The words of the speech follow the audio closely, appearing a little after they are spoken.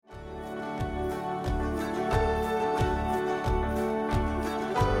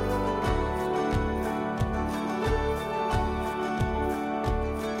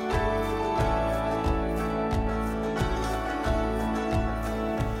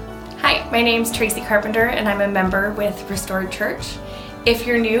My name's Tracy Carpenter, and I'm a member with Restored Church. If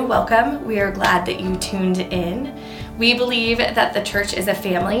you're new, welcome. We are glad that you tuned in. We believe that the church is a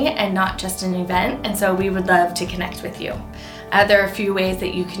family and not just an event, and so we would love to connect with you. There are a few ways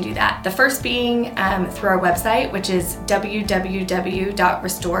that you can do that. The first being through our website, which is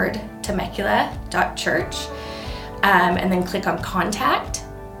www.restoredtemecula.church, and then click on Contact.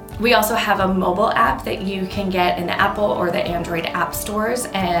 We also have a mobile app that you can get in the Apple or the Android app stores,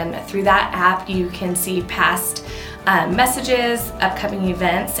 and through that app you can see past messages, upcoming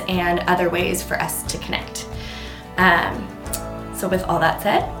events, and other ways for us to connect. So with all that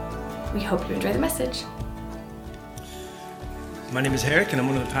said, we hope you enjoy the message. My name is Herrick, and I'm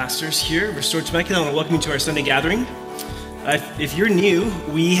one of the pastors here at Restored Temecula. I want to welcome you to our Sunday gathering. If you're new,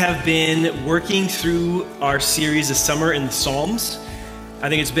 we have been working through our series this summer in the Psalms. I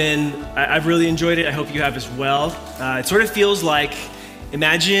think I've really enjoyed it. I hope you have as well. It sort of feels like,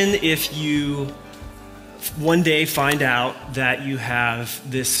 imagine if you one day find out that you have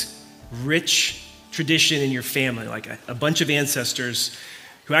this rich tradition in your family, like a bunch of ancestors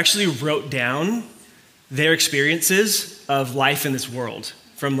who actually wrote down their experiences of life in this world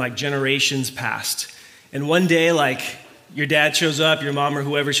from like generations past. And one day, like your dad shows up, your mom or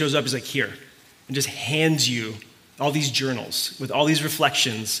whoever shows up is like, here, and just hands you all these journals with all these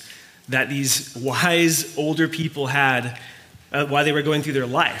reflections that these wise older people had while they were going through their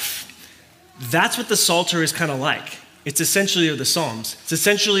life. That's what the Psalter is kind of like. It's essentially the Psalms. It's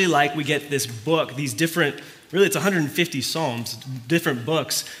essentially like we get this book, these different, really it's 150 Psalms, different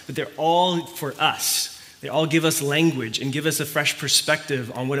books, but they're all for us. They all give us language and give us a fresh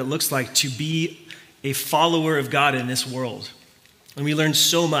perspective on what it looks like to be a follower of God in this world. And we learn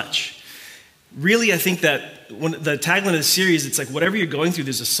so much. Really, I think that the tagline of the series, it's like whatever you're going through,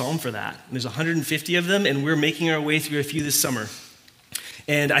 there's a psalm for that. And there's 150 of them, and we're making our way through a few this summer.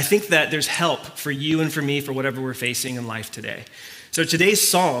 And I think that there's help for you and for me for whatever we're facing in life today. So today's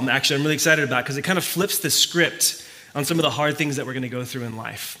psalm, actually, I'm really excited about because it kind of flips the script on some of the hard things that we're going to go through in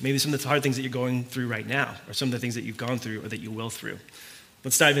life. Maybe some of the hard things that you're going through right now, or some of the things that you've gone through or that you will through.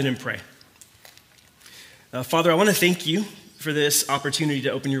 Let's dive in and pray. Father, I want to thank you for this opportunity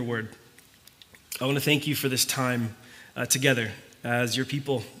to open your word. I want to thank you for this time together as your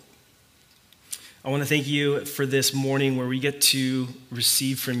people. I want to thank you for this morning where we get to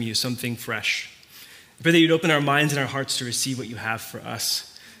receive from you something fresh. I pray that you'd open our minds and our hearts to receive what you have for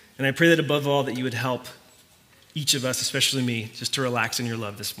us. And I pray that above all that you would help each of us, especially me, just to relax in your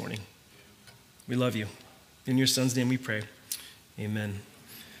love this morning. We love you. In your son's name we pray. Amen.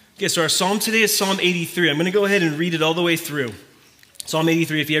 Okay, so our psalm today is Psalm 83. I'm going to go ahead and read it all the way through. Psalm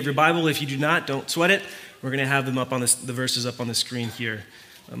 83, if you have your Bible, if you do not, don't sweat it. We're going to have them up on the verses up on the screen here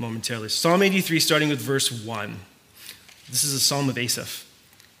momentarily. Psalm 83, starting with verse 1. This is a psalm of Asaph.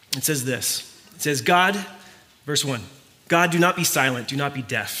 It says this. It says, God, verse 1, God, do not be silent, do not be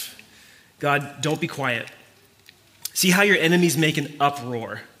deaf. God, don't be quiet. See how your enemies make an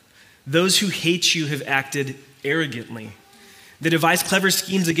uproar. Those who hate you have acted arrogantly. They devise clever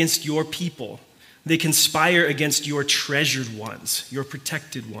schemes against your people. They conspire against your treasured ones, your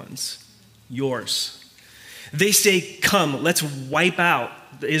protected ones, yours. They say, come, let's wipe out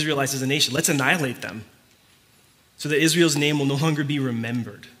the Israelites as a nation. Let's annihilate them so that Israel's name will no longer be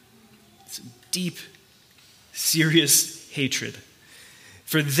remembered. It's a deep, serious hatred.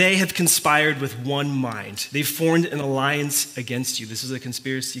 For they have conspired with one mind. They've formed an alliance against you. This is a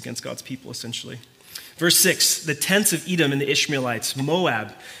conspiracy against God's people, essentially. Verse 6, the tents of Edom and the Ishmaelites,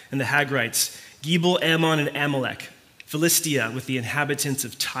 Moab and the Hagrites, Gebal, Ammon, and Amalek, Philistia with the inhabitants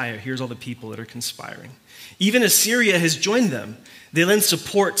of Tyre. Here's all the people that are conspiring. Even Assyria has joined them. They lend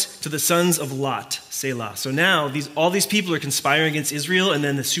support to the sons of Lot, Selah. So now all these people are conspiring against Israel, and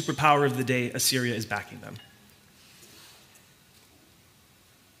then the superpower of the day, Assyria, is backing them.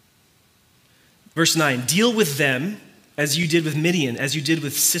 Verse 9, deal with them as you did with Midian, as you did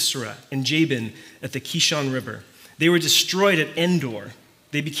with Sisera and Jabin at the Kishon River. They were destroyed at Endor.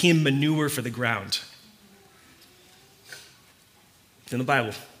 They became manure for the ground. It's in the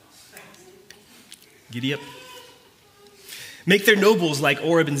Bible. Giddy up. Make their nobles like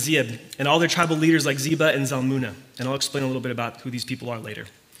Oreb and Zeeb, and all their tribal leaders like Zeba and Zalmunna. And I'll explain a little bit about who these people are later.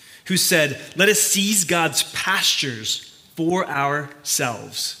 Who said, let us seize God's pastures for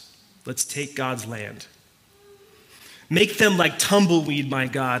ourselves. Let's take God's land. Make them like tumbleweed, my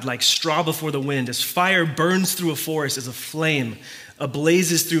God, like straw before the wind. As fire burns through a forest, as a flame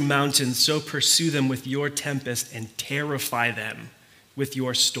blazes through mountains, so pursue them with your tempest and terrify them with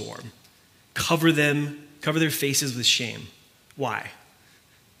your storm. Cover their faces with shame. Why?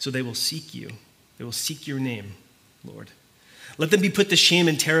 So they will seek you. They will seek your name, Lord. Let them be put to shame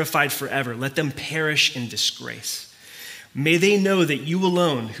and terrified forever. Let them perish in disgrace. May they know that you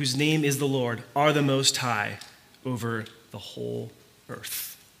alone, whose name is the Lord, are the Most High over the whole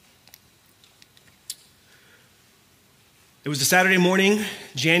earth. It was a Saturday morning,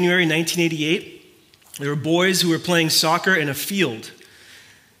 January 1988. There were boys who were playing soccer in a field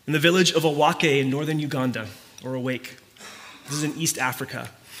in the village of Awake in northern Uganda, or Awake. This is in East Africa.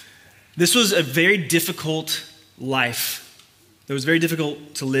 This was a very difficult life. It was very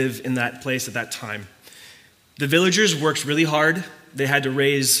difficult to live in that place at that time. The villagers worked really hard. They had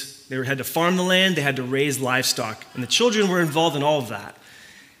to farm the land, they had to raise livestock, and the children were involved in all of that.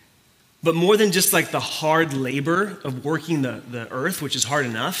 But more than just like the hard labor of working the earth, which is hard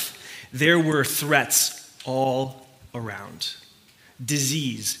enough, there were threats all around.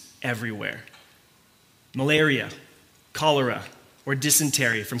 Disease everywhere. Malaria, cholera, or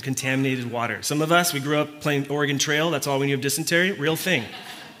dysentery from contaminated water. Some of us, we grew up playing Oregon Trail. That's all we knew of dysentery. Real thing.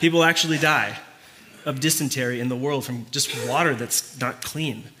 People actually die of dysentery in the world from just water that's not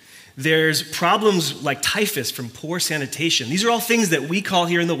clean. There's problems like typhus from poor sanitation. These are all things that we call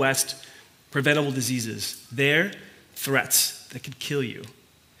here in the West preventable diseases. They're threats that could kill you.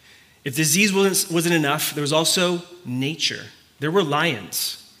 If disease wasn't enough, there was also nature. There were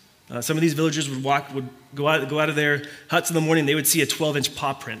lions. Some of these villagers would go out of their huts in the morning, they would see a 12-inch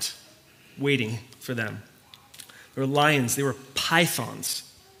paw print waiting for them. There were lions, there were pythons,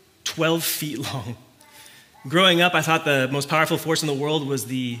 12 feet long. Growing up, I thought the most powerful force in the world was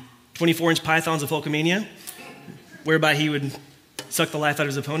the 24-inch pythons of Hulkamania, whereby he would suck the life out of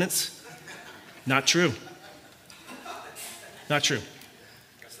his opponents. Not true. Not true.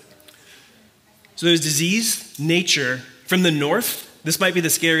 So there's disease, nature. From the north, this might be the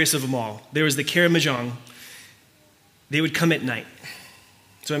scariest of them all. There was the Karamojong. They would come at night.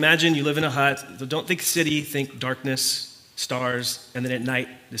 So imagine you live in a hut. So don't think city, think darkness, stars, and then at night,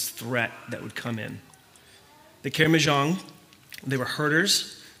 this threat that would come in. The Karamojong, they were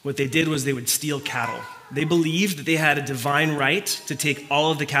herders. What they did was they would steal cattle. They believed that they had a divine right to take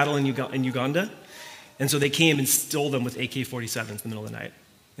all of the cattle in Uganda, and so they came and stole them with AK-47s in the middle of the night,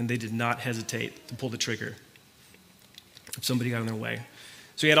 and they did not hesitate to pull the trigger if somebody got in their way.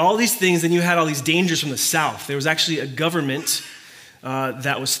 So you had all these things, then you had all these dangers from the south. There was actually a government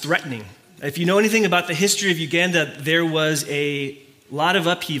that was threatening. If you know anything about the history of Uganda, there was a lot of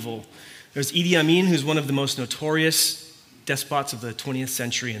upheaval. There's Idi Amin, who's one of the most notorious despots of the 20th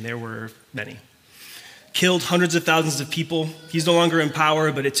century, and there were many. Killed hundreds of thousands of people. He's no longer in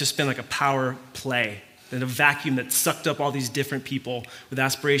power, but it's just been like a power play, and a vacuum that sucked up all these different people with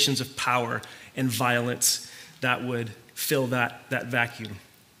aspirations of power and violence that would fill that vacuum.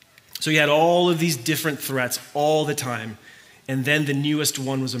 So you had all of these different threats all the time, and then the newest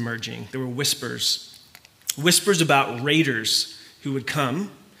one was emerging. There were whispers about raiders who would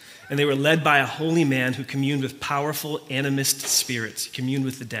come, and they were led by a holy man who communed with powerful animist spirits, communed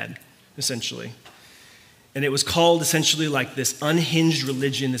with the dead, essentially. And it was called essentially like this unhinged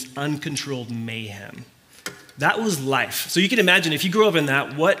religion, this uncontrolled mayhem. That was life. So you can imagine if you grew up in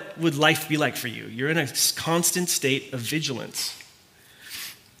that, what would life be like for you? You're in a constant state of vigilance.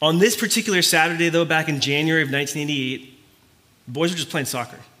 On this particular Saturday, though, back in January of 1988, the boys were just playing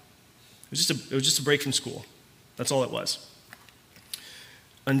soccer. It was just a break from school. That's all it was.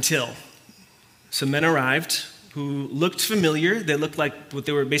 Until some men arrived who looked familiar. They looked like what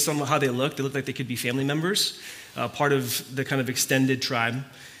they were, based on how they looked like they could be family members, part of the kind of extended tribe.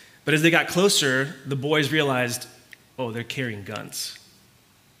 But as they got closer, the boys realized, oh, they're carrying guns.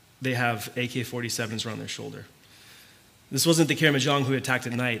 They have AK-47s around their shoulder. This wasn't the Karamojong who attacked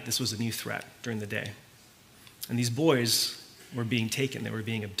at night. This was a new threat during the day. And these boys were being taken. They were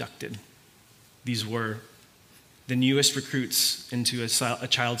being abducted. These were the newest recruits into a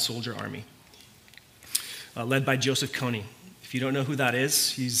child soldier army, led by Joseph Kony. If you don't know who that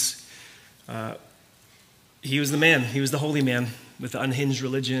is, he was the man. He was the holy man with the unhinged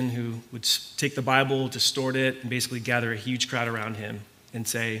religion who would take the Bible, distort it, and basically gather a huge crowd around him and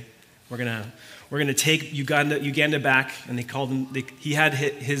say, we're gonna take Uganda back. And he had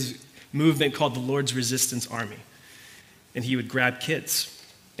his movement called the Lord's Resistance Army. And he would grab kids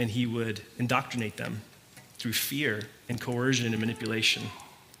and he would indoctrinate them through fear and coercion and manipulation.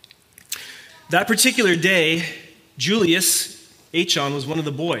 That particular day, Julius Achon was one of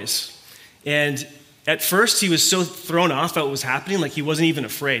the boys. And at first, he was so thrown off by what was happening, like he wasn't even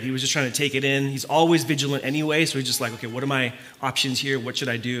afraid. He was just trying to take it in. He's always vigilant anyway, so he's just like, okay, what are my options here? What should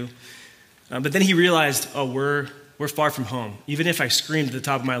I do? But then he realized, oh, we're far from home. Even if I screamed at the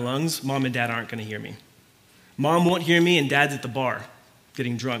top of my lungs, Mom and Dad aren't going to hear me. Mom won't hear me, and Dad's at the bar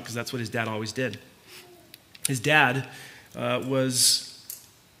getting drunk, because that's what his dad always did. His dad was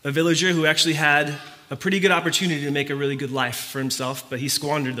a villager who actually had a pretty good opportunity to make a really good life for himself, but he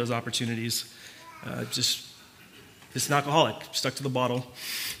squandered those opportunities. Just an alcoholic, stuck to the bottle.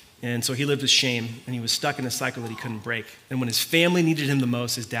 And so he lived with shame, and he was stuck in a cycle that he couldn't break. And when his family needed him the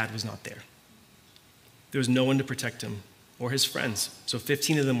most, his dad was not there. There was no one to protect him or his friends. So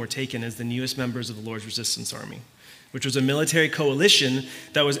 15 of them were taken as the newest members of the Lord's Resistance Army, which was a military coalition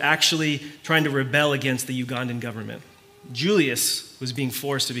that was actually trying to rebel against the Ugandan government. Julius was being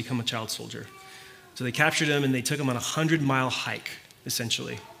forced to become a child soldier. So they captured him and they took him on a 100-mile hike,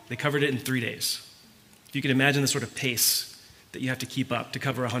 essentially. They covered it in 3 days. If you can imagine the sort of pace that you have to keep up to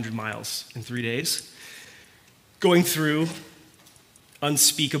cover 100 miles in 3 days, going through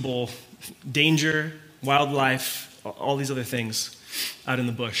unspeakable danger, wildlife, all these other things out in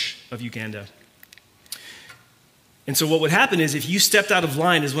the bush of Uganda. And so what would happen is if you stepped out of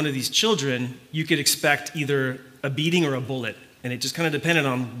line as one of these children, you could expect either a beating or a bullet. And it just kind of depended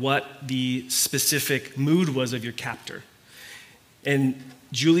on what the specific mood was of your captor. And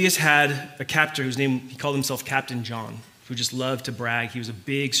Julius had a captor whose name, he called himself Captain John, who just loved to brag. He was a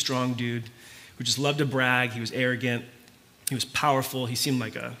big, strong dude who just loved to brag. He was arrogant. He was powerful. He seemed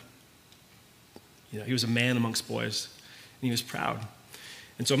like he was a man amongst boys. And he was proud.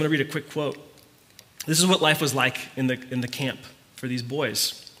 And so I'm going to read a quick quote. This is what life was like in the camp for these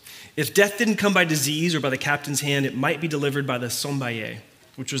boys. If death didn't come by disease or by the captain's hand, it might be delivered by the Sombaye,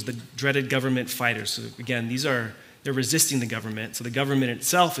 which was the dreaded government fighters. So again, they're resisting the government. So the government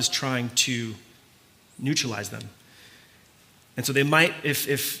itself is trying to neutralize them. And so they might,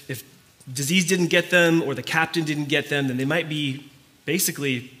 if disease didn't get them or the captain didn't get them, then they might be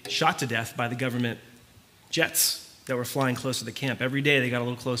basically shot to death by the government jets that were flying close to the camp. Every day they got a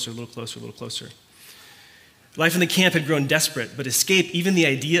little closer, a little closer, a little closer. Life in the camp had grown desperate, but escape, even the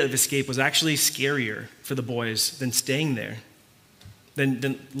idea of escape, was actually scarier for the boys than staying there.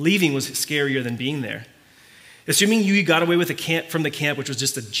 Then leaving was scarier than being there. Assuming you got away from the camp, which was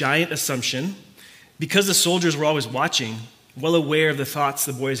just a giant assumption, because the soldiers were always watching, well aware of the thoughts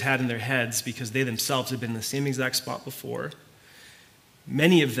the boys had in their heads because they themselves had been in the same exact spot before,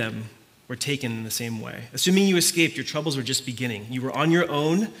 many of them were taken in the same way. Assuming you escaped, your troubles were just beginning. You were on your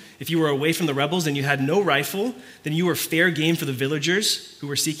own. If you were away from the rebels and you had no rifle, then you were fair game for the villagers who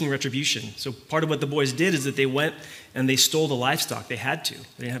were seeking retribution. So part of what the boys did is that they went and they stole the livestock. They had to.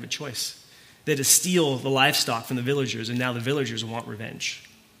 They didn't have a choice. They had to steal the livestock from the villagers, and now the villagers want revenge.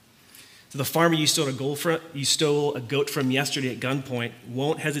 So the farmer you stole a goat from yesterday at gunpoint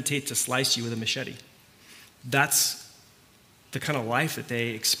won't hesitate to slice you with a machete. That's the kind of life that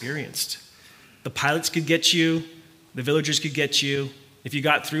they experienced. The pilots could get you, the villagers could get you. If you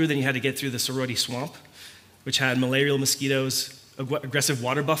got through, then you had to get through the Soroti Swamp, which had malarial mosquitoes, aggressive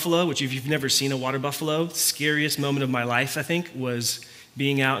water buffalo, which if you've never seen a water buffalo, scariest moment of my life, I think, was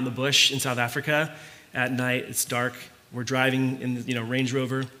being out in the bush in South Africa at night. It's dark. We're driving in Range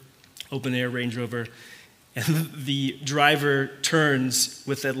Rover, open air Range Rover, and the driver turns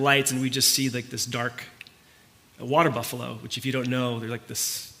with the lights, and we just see like this dark water buffalo, which if you don't know, they're like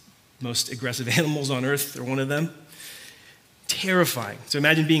the most aggressive animals on earth. They're one of them. Terrifying. So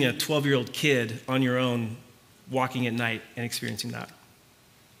imagine being a 12-year-old kid on your own, walking at night and experiencing that.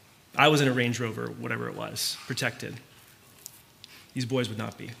 I was in a Range Rover, whatever it was, protected. These boys would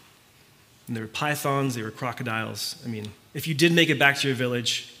not be. And there were pythons, there were crocodiles. I mean, if you did make it back to your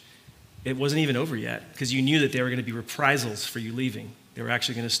village, it wasn't even over yet because you knew that there were going to be reprisals for you leaving. They were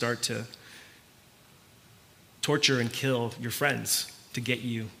actually going to start to torture and kill your friends to get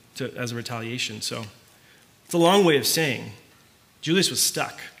you as a retaliation. So it's a long way of saying Julius was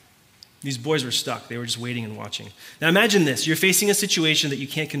stuck. These boys were stuck. They were just waiting and watching. Now imagine this. You're facing a situation that you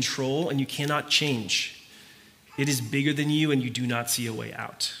can't control and you cannot change. It is bigger than you and you do not see a way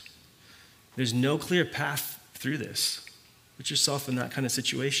out. There's no clear path through this. Put yourself in that kind of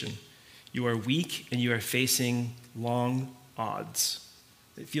situation. You are weak and you are facing long odds.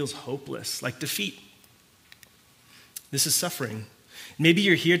 It feels hopeless, like defeat. This is suffering. Maybe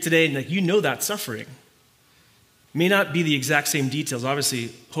you're here today and you know that suffering. It may not be the exact same details.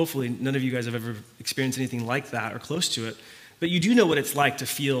 Obviously, hopefully, none of you guys have ever experienced anything like that or close to it. But you do know what it's like to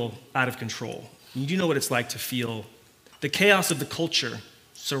feel out of control. You do know what it's like to feel the chaos of the culture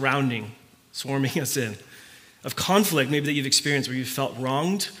swarming us in, of conflict maybe that you've experienced where you've felt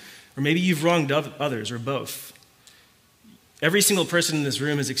wronged, or maybe you've wronged others, or both. Every single person in this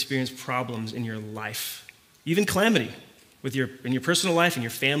room has experienced problems in your life, even calamity in your personal life, in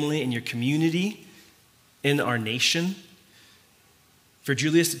your family, in your community, in our nation. For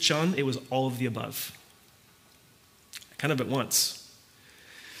Julius Tachon, it was all of the above, kind of at once.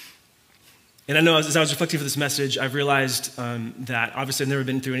 And I know as I was reflecting for this message, I've realized that obviously I've never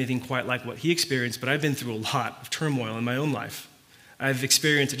been through anything quite like what he experienced, but I've been through a lot of turmoil in my own life. I've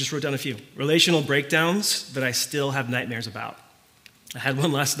experienced, I just wrote down a few, relational breakdowns that I still have nightmares about. I had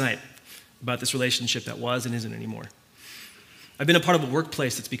one last night about this relationship that was and isn't anymore. I've been a part of a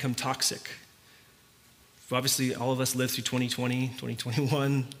workplace that's become toxic. Obviously, all of us lived through 2020,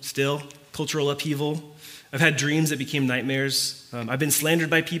 2021, still, cultural upheaval. I've had dreams that became nightmares. I've been slandered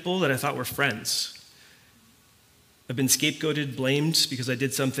by people that I thought were friends. I've been scapegoated, blamed because I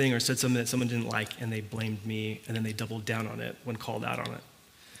did something or said something that someone didn't like, and they blamed me, and then they doubled down on it when called out on it.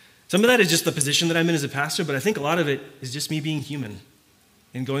 Some of that is just the position that I'm in as a pastor, but I think a lot of it is just me being human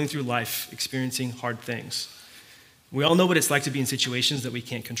and going through life, experiencing hard things. We all know what it's like to be in situations that we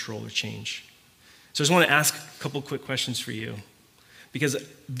can't control or change. So I just want to ask a couple quick questions for you, because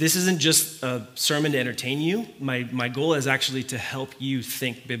this isn't just a sermon to entertain you. My goal is actually to help you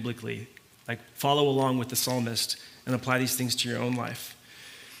think biblically, like follow along with the psalmist and apply these things to your own life.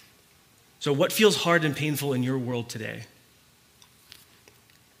 So what feels hard and painful in your world today?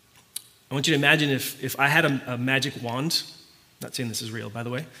 I want you to imagine if I had a magic wand. Not saying this is real, by the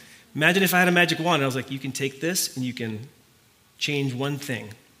way. Imagine if I had a magic wand and I was like, you can take this and you can change one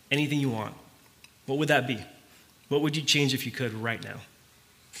thing, anything you want. What would that be? What would you change if you could right now?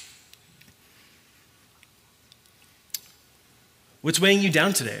 What's weighing you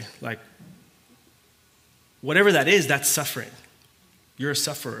down today? Like, whatever that is, that's suffering. You're a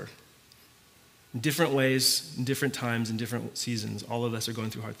sufferer. In different ways, in different times, in different seasons, all of us are going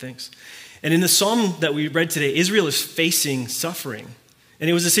through hard things. And in the psalm that we read today, Israel is facing suffering. And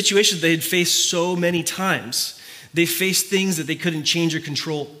it was a situation they had faced so many times. They faced things that they couldn't change or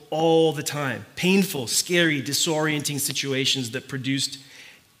control all the time. Painful, scary, disorienting situations that produced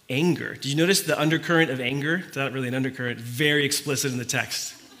anger. Did you notice the undercurrent of anger? It's not really an undercurrent, very explicit in the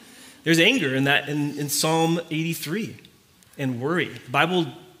text. There's anger in that in Psalm 83 and worry. The Bible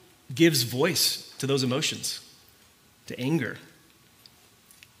gives voice to those emotions, to anger,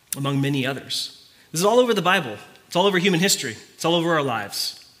 among many others. This is all over the Bible. It's all over human history. It's all over our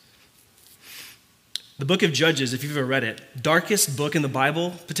lives. The book of Judges, if you've ever read it, darkest book in the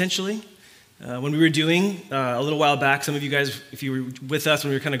Bible, potentially. When we were doing, a little while back, some of you guys, if you were with us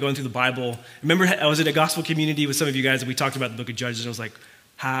when we were kind of going through the Bible, remember I was in a gospel community with some of you guys and we talked about the book of Judges and I was like,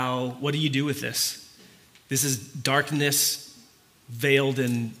 what do you do with this? This is darkness veiled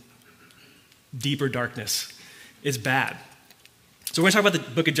in deeper darkness. It's bad. So we're going to talk about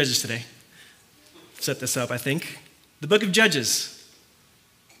the book of Judges today. Set this up, I think. The book of Judges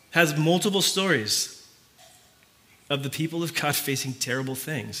has multiple stories of the people of God facing terrible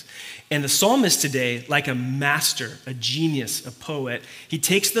things. And the psalmist today, like a master, a genius, a poet, he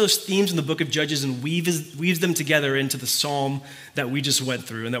takes those themes in the book of Judges and weaves them together into the psalm that we just went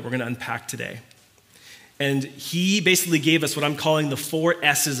through and that we're going to unpack today. And he basically gave us what I'm calling the 4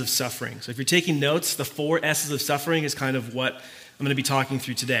 S's of suffering. So if you're taking notes, the 4 S's of suffering is kind of what I'm going to be talking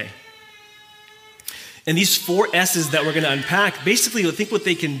through today. And these 4 S's that we're going to unpack, basically I think what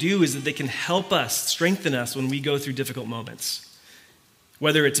they can do is that they can help us, strengthen us when we go through difficult moments.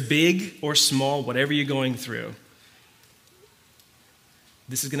 Whether it's big or small, whatever you're going through,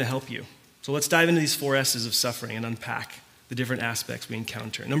 this is going to help you. So let's dive into these 4 S's of suffering and unpack the different aspects we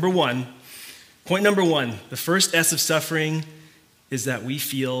encounter. Point number one, the first S of suffering is that we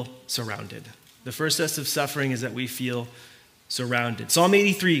feel surrounded. The first S of suffering is that we feel surrounded. Psalm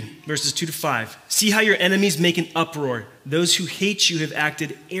 83, verses 2-5. See how your enemies make an uproar. Those who hate you have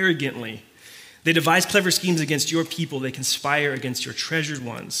acted arrogantly. They devise clever schemes against your people. They conspire against your treasured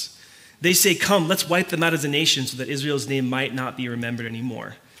ones. They say, come, let's wipe them out as a nation so that Israel's name might not be remembered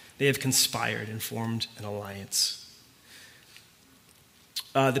anymore. They have conspired and formed an alliance.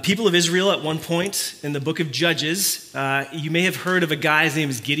 The people of Israel at one point in the book of Judges, you may have heard of a guy, his name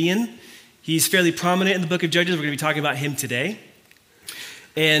is Gideon. He's fairly prominent in the book of Judges. We're going to be talking about him today.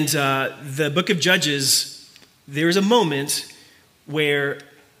 And the book of Judges, there is a moment where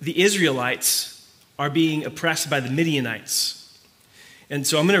the Israelites are being oppressed by the Midianites. And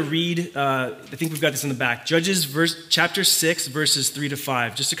so I'm going to read, I think we've got this in the back, Judges chapter 6, verses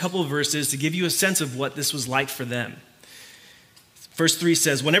 3-5. Just a couple of verses to give you a sense of what this was like for them. Verse 3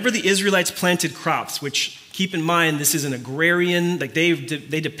 says, whenever the Israelites planted crops, which keep in mind, this is an agrarian, like they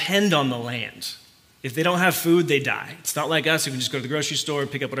depend on the land. If they don't have food, they die. It's not like us who can just go to the grocery store and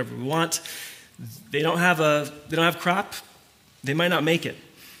pick up whatever we want. They don't have crop, they might not make it.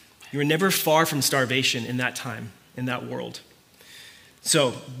 You were never far from starvation in that time, in that world.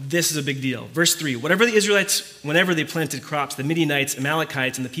 So this is a big deal. Verse 3, whenever they planted crops, the Midianites,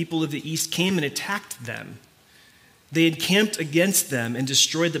 Amalekites, and the people of the east came and attacked them. They had camped against them and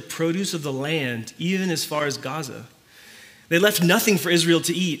destroyed the produce of the land, even as far as Gaza. They left nothing for Israel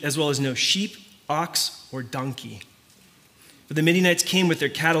to eat, as well as no sheep, ox, or donkey. But the Midianites came with their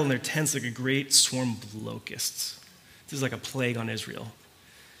cattle and their tents like a great swarm of locusts. This is like a plague on Israel.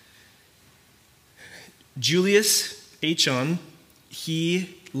 Julius Achon,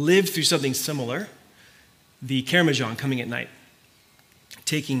 he lived through something similar, the Karamajong coming at night,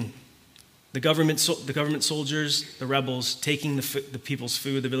 taking the government soldiers, the rebels, taking the people's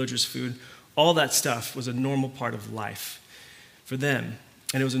food, the villagers' food. All that stuff was a normal part of life for them.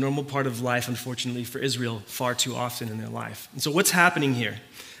 And it was a normal part of life, unfortunately, for Israel far too often in their life. And so what's happening here?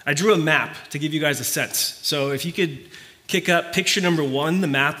 I drew a map to give you guys a sense. So if you could kick up picture number 1, the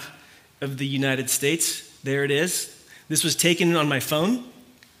map of the United States. There it is. This was taken on my phone.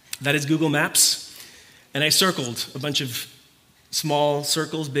 That is Google Maps. And I circled a bunch of small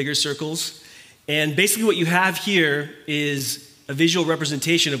circles, bigger circles. And basically what you have here is a visual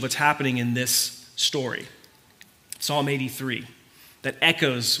representation of what's happening in this story. Psalm 83. That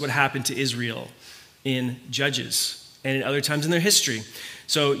echoes what happened to Israel in Judges and in other times in their history.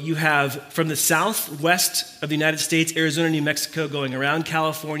 So you have from the southwest of the United States, Arizona, New Mexico, going around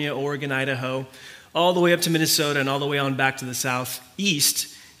California, Oregon, Idaho, all the way up to Minnesota and all the way on back to the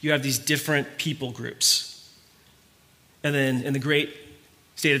southeast, you have these different people groups. And then in the great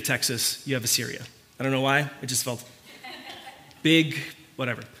state of Texas, you have Assyria. I don't know why, it just felt big,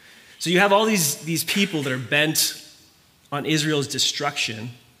 whatever. So you have all these people that are bent on Israel's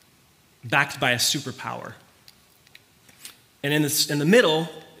destruction, backed by a superpower. And in the middle,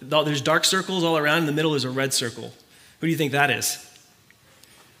 there's dark circles all around. In the middle is a red circle. Who do you think that is?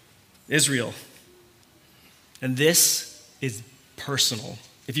 Israel. And this is personal.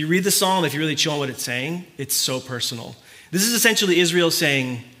 If you read the psalm, if you really chew on what it's saying, it's so personal. This is essentially Israel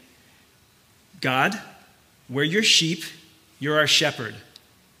saying, God, we're your sheep, you're our shepherd.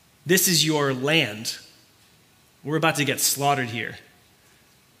 This is your land. We're about to get slaughtered here.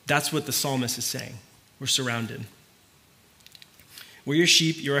 That's what the psalmist is saying. We're surrounded. We're your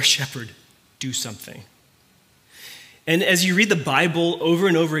sheep, you're our shepherd. Do something. And as you read the Bible over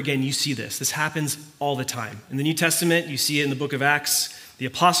and over again, you see this. This happens all the time. In the New Testament, you see it in the book of Acts. The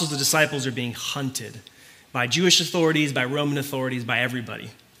apostles, the disciples are being hunted by Jewish authorities, by Roman authorities, by everybody.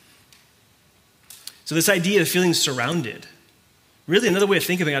 So this idea of feeling surrounded, really another way of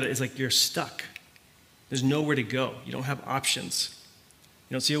thinking about it is like you're stuck. There's nowhere to go. You don't have options.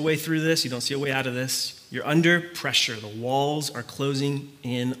 You don't see a way through this. You don't see a way out of this. You're under pressure. The walls are closing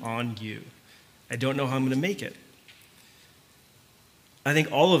in on you. I don't know how I'm going to make it. I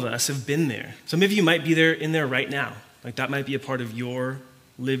think all of us have been there. Some of you might be in there right now. Like that might be a part of your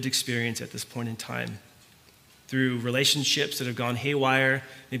lived experience at this point in time. Through relationships that have gone haywire.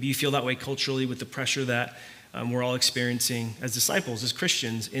 Maybe you feel that way culturally with the pressure that we're all experiencing as disciples, as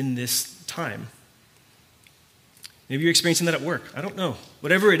Christians in this time. Maybe you're experiencing that at work. I don't know.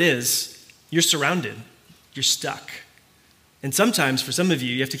 Whatever it is, you're surrounded. You're stuck. And sometimes, for some of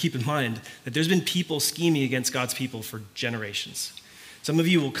you, you have to keep in mind that there's been people scheming against God's people for generations. Some of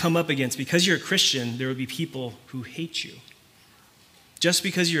you will come up against, because you're a Christian, there will be people who hate you. Just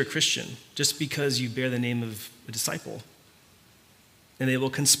because you're a Christian, just because you bear the name of a disciple. And they will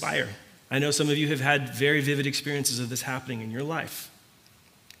conspire. I know some of you have had very vivid experiences of this happening in your life.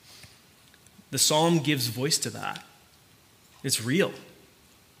 The psalm gives voice to that. It's real.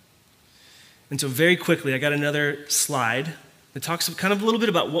 And so very quickly, I got another slide that talks kind of a little bit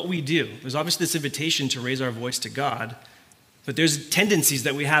about what we do. There's obviously this invitation to raise our voice to God, but there's tendencies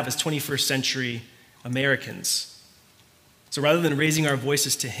that we have as 21st century Americans. So rather than raising our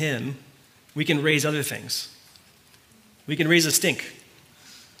voices to Him, we can raise other things. We can raise a stink.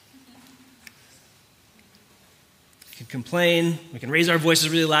 We can complain. We can raise our voices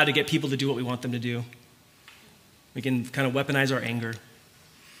really loud to get people to do what we want them to do. We can kind of weaponize our anger.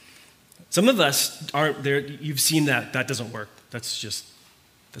 Some of us aren't there. You've seen that. That doesn't work. That's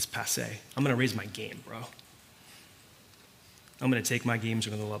passé. I'm going to raise my game, bro. I'm going to take my game to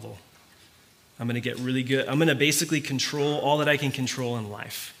another level. I'm going to get really good. I'm going to basically control all that I can control in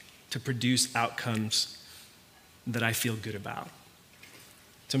life to produce outcomes that I feel good about.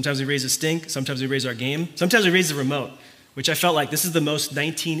 Sometimes we raise a stink. Sometimes we raise our game. Sometimes we raise the remote, which I felt like this is the most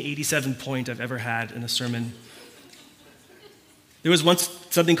 1987 point I've ever had in a sermon. There was once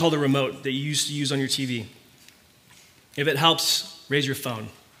something called a remote that you used to use on your TV. If it helps, raise your phone.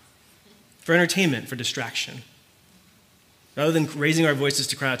 For entertainment, for distraction. Rather than raising our voices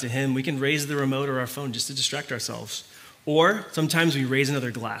to cry out to Him, we can raise the remote or our phone just to distract ourselves. Or sometimes we raise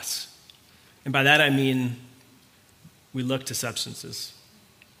another glass. And by that I mean we look to substances.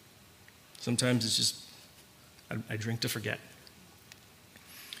 Sometimes it's just I drink to forget.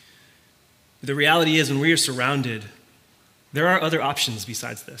 The reality is, when we are surrounded, there are other options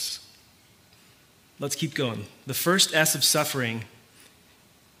besides this. Let's keep going. The first S of suffering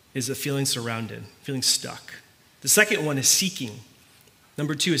is a feeling surrounded, feeling stuck. The second one is seeking.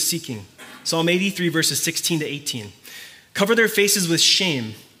 Number 2 is seeking. Psalm 83, verses 16 to 18. Cover their faces with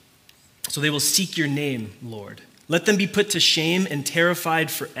shame, so they will seek your name, Lord. Let them be put to shame and terrified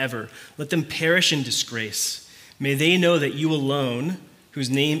forever. Let them perish in disgrace. May they know that you alone, whose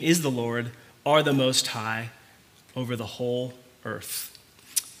name is the Lord, are the Most High over the whole earth.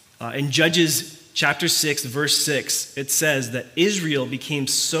 In Judges chapter 6, verse 6, it says that Israel became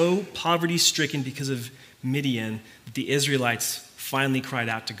so poverty-stricken because of Midian that the Israelites finally cried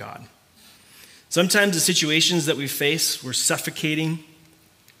out to God. Sometimes the situations that we face, we're suffocating,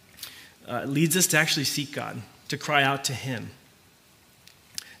 leads us to actually seek God, to cry out to him.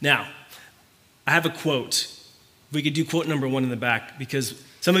 Now, I have a quote. We could do quote number 1 in the back, because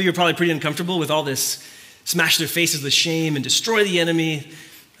some of you are probably pretty uncomfortable with all this smash their faces with shame and destroy the enemy.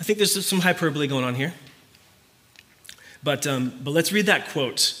 I think there's some hyperbole going on here. But let's read that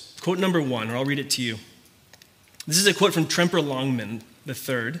quote. Quote number 1, or I'll read it to you. This is a quote from Tremper Longman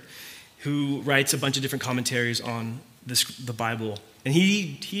III, who writes a bunch of different commentaries on the Bible. And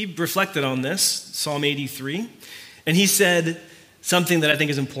he reflected on this, Psalm 83, and he said something that I think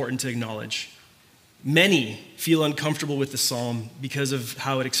is important to acknowledge. Many feel uncomfortable with the psalm because of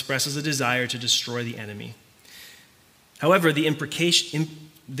how it expresses a desire to destroy the enemy. However,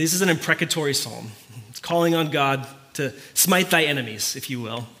 this is an imprecatory psalm. It's calling on God to smite thy enemies, if you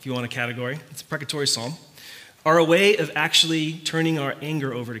will, if you want a category. It's a imprecatory psalm. Are a way of actually turning our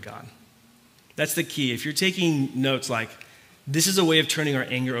anger over to God. That's the key. If you're taking notes, like, this is a way of turning our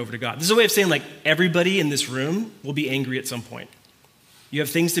anger over to God. This is a way of saying, like, everybody in this room will be angry at some point. You have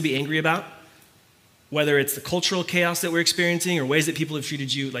things to be angry about, whether it's the cultural chaos that we're experiencing or ways that people have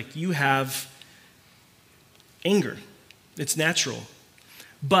treated you. Like, you have anger. It's natural.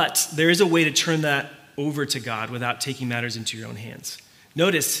 But there is a way to turn that over to God without taking matters into your own hands.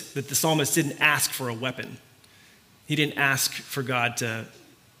 Notice that the psalmist didn't ask for a weapon. He didn't ask for God to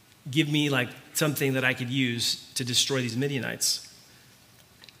give me like something that I could use to destroy these Midianites.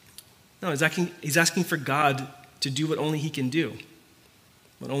 No, he's asking for God to do what only he can do,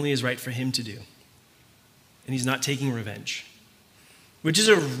 what only is right for him to do. And he's not taking revenge, which is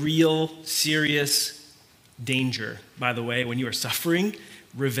a real serious danger, by the way, when you are suffering.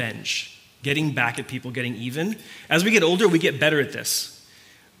 Revenge, getting back at people, getting even. As we get older, we get better at this.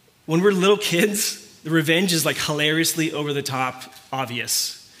 When we're little kids, the revenge is like hilariously over the top,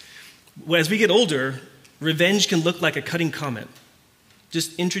 obvious. As we get older, revenge can look like a cutting comment,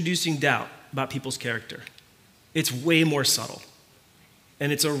 just introducing doubt about people's character. It's way more subtle,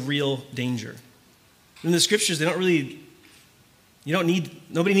 and it's a real danger. In the scriptures, nobody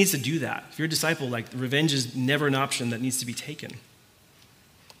needs to do that. If you're a disciple, like, revenge is never an option that needs to be taken.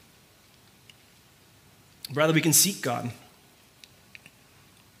 Rather, we can seek God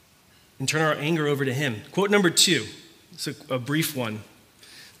and turn our anger over to him. Quote number 2, it's a brief one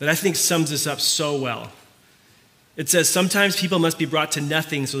that I think sums this up so well. It says, sometimes people must be brought to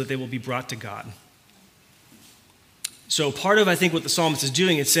nothing so that they will be brought to God. So part of, I think, what the psalmist is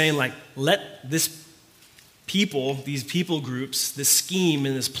doing is saying, like, let these people groups, this scheme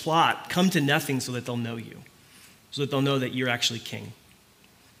and this plot come to nothing so that they'll know you, so that they'll know that you're actually king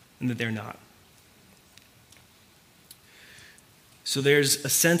and that they're not. So there's a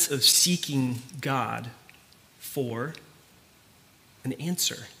sense of seeking God for an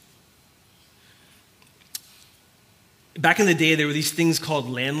answer. Back in the day, there were these things called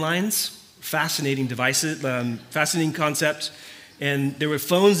landlines, fascinating devices, fascinating concept, and there were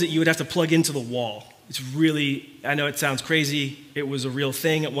phones that you would have to plug into the wall. It's really, I know it sounds crazy, it was a real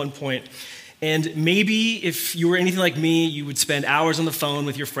thing at one point. And maybe if you were anything like me, you would spend hours on the phone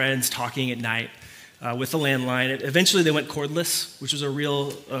with your friends talking at night with a landline. Eventually they went cordless, which was a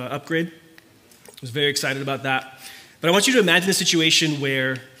real upgrade. I was very excited about that. But I want you to imagine a situation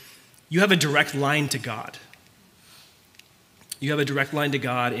where you have a direct line to God. You have a direct line to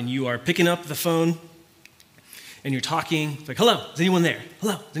God, and you are picking up the phone, and you're talking. It's like, hello, is anyone there?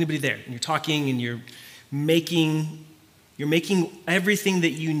 Hello, is anybody there? And you're talking, and you're making everything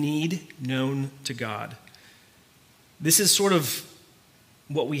that you need known to God. This is sort of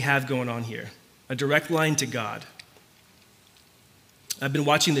what we have going on here, a direct line to God. I've been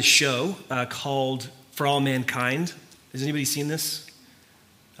watching this show called For All Mankind. Has anybody seen this?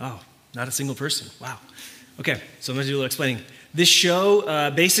 Oh, not a single person. Wow. Okay, so I'm going to do a little explaining. This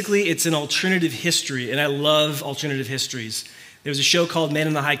show, basically, it's an alternative history, and I love alternative histories. There was a show called Man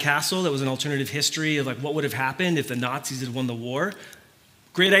in the High Castle that was an alternative history of like what would have happened if the Nazis had won the war.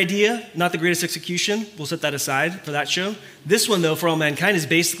 Great idea, not the greatest execution. We'll set that aside for that show. This one, though, For All Mankind, is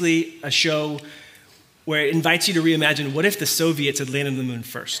basically a show where it invites you to reimagine what if the Soviets had landed on the moon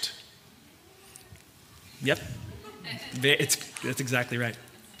first? Yep, that's exactly right.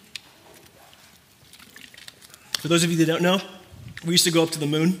 For those of you that don't know, we used to go up to the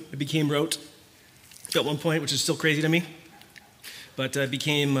moon. It became rote at one point, which is still crazy to me. But it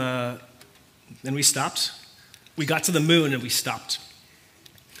became, and we stopped. We got to the moon and we stopped.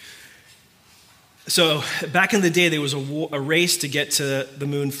 So back in the day, there was a race to get to the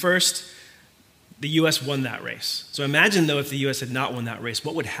moon first. The U.S. won that race. So imagine, though, if the U.S. had not won that race,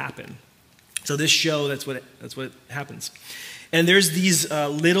 what would happen? So this show, that's what happens. And there's these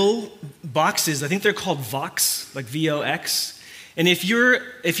little boxes. I think they're called Vox, like V-O-X. And if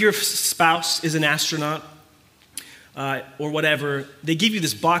your spouse is an astronaut or whatever, they give you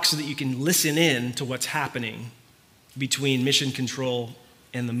this box so that you can listen in to what's happening between mission control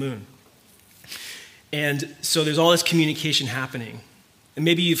and the moon. And so there's all this communication happening. And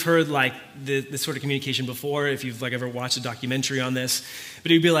maybe you've heard like this sort of communication before if you've like ever watched a documentary on this.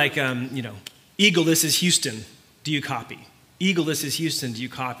 But it'd be like, Eagle, this is Houston. Do you copy? Eagle, this is Houston. Do you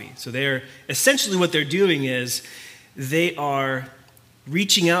copy? So they're essentially what they're doing is they are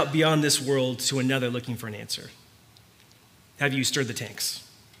reaching out beyond this world to another looking for an answer. Have you stirred the tanks?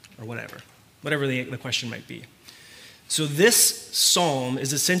 Or whatever the question might be. So this psalm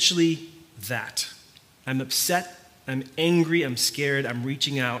is essentially that. I'm upset, I'm angry, I'm scared, I'm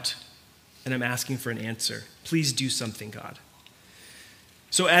reaching out, and I'm asking for an answer. Please do something, God.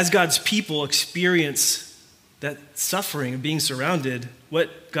 So as God's people experience that suffering of being surrounded,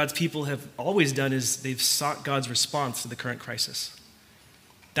 what God's people have always done is they've sought God's response to the current crisis.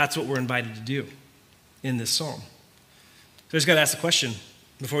 That's what we're invited to do in this psalm. So I just got to ask the question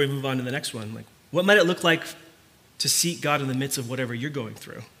before we move on to the next one. Like, what might it look like to seek God in the midst of whatever you're going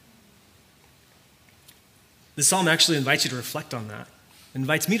through? The psalm actually invites you to reflect on that. It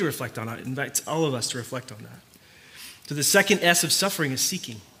invites me to reflect on it. It invites all of us to reflect on that. So the second S of suffering is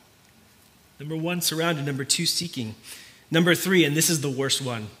seeking. Number one, surrounded. Number two, seeking. Number three, and this is the worst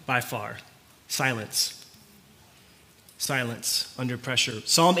one by far, silence. Silence under pressure.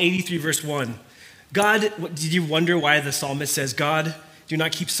 Psalm 83, verse 1. God, did you wonder why the psalmist says, God, do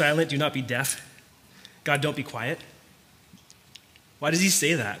not keep silent, do not be deaf. God, don't be quiet. Why does he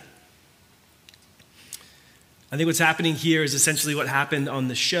say that? I think what's happening here is essentially what happened on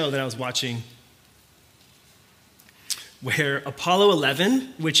the show that I was watching, where Apollo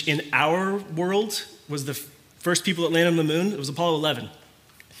 11, which in our world was the first people that landed on the moon, it was Apollo 11.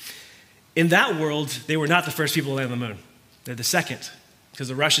 In that world, they were not the first people to land on the moon. They're the second, because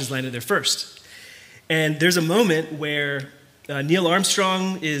the Russians landed there first. And there's a moment where Neil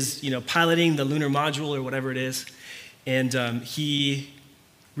Armstrong is, piloting the lunar module or whatever it is, and he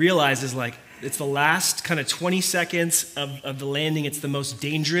realizes, like, it's the last kind of 20 seconds of the landing. It's the most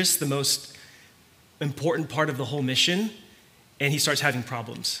dangerous, the most important part of the whole mission, and he starts having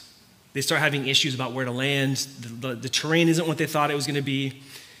problems. They start having issues about where to land. The terrain isn't what they thought it was going to be.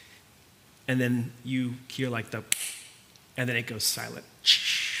 And then you hear and then it goes silent.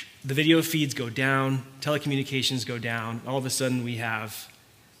 The video feeds go down, telecommunications go down. All of a sudden we have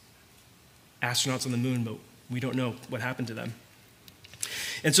astronauts on the moon, but we don't know what happened to them.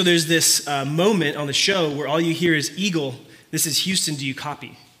 And so there's this moment on the show where all you hear is, Eagle, this is Houston, do you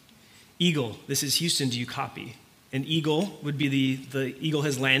copy? Eagle, this is Houston, do you copy? And Eagle would be the Eagle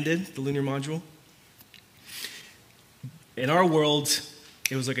has landed, the lunar module. In our world,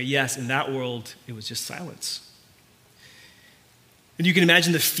 it was like a yes. In that world, it was just silence. And you can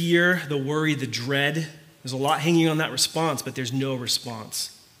imagine the fear, the worry, the dread. There's a lot hanging on that response, but there's no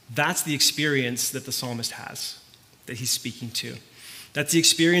response. That's the experience that the psalmist has, that he's speaking to. That's the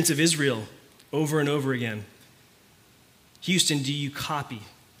experience of Israel over and over again. Houston, do you copy?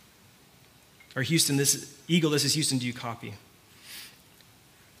 Or Houston, Eagle, this is Houston, do you copy?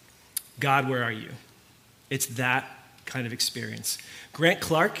 God, where are you? It's that kind of experience. Grant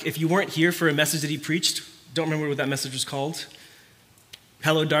Clark, if you weren't here for a message that he preached, don't remember what that message was called.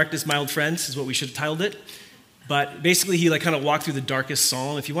 Hello, Darkness, My Old Friends is what we should have titled it. But basically, he kind of walked through the darkest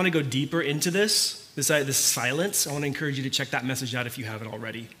psalm. If you want to go deeper into this silence, I want to encourage you to check that message out if you haven't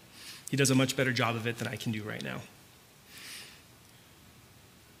already. He does a much better job of it than I can do right now.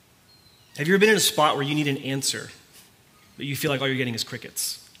 Have you ever been in a spot where you need an answer, but you feel like all you're getting is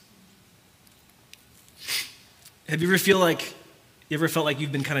crickets? Have you ever felt like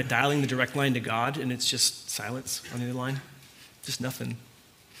you've been kind of dialing the direct line to God and it's just silence on the other line? Just nothing.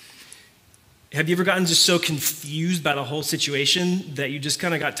 Have you ever gotten just so confused by the whole situation that you just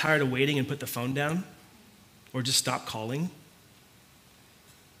kind of got tired of waiting and put the phone down? Or just stopped calling?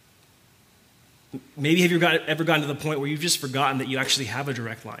 Maybe have you ever gotten to the point where you've just forgotten that you actually have a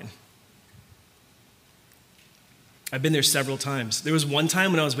direct line? I've been there several times. There was one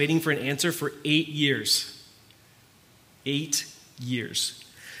time when I was waiting for an answer for 8 years. 8 years.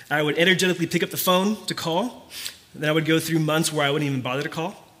 I would energetically pick up the phone to call, and then I would go through months where I wouldn't even bother to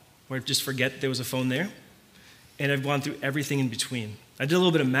call, or I'd just forget there was a phone there. And I've gone through everything in between. I did a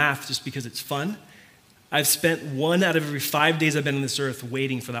little bit of math just because it's fun. I've spent 1 out of every 5 days I've been on this earth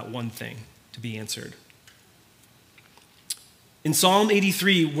waiting for that one thing to be answered. In Psalm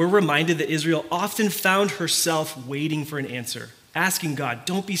 83, we're reminded that Israel often found herself waiting for an answer, asking God,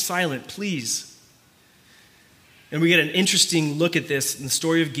 don't be silent, please. And we get an interesting look at this in the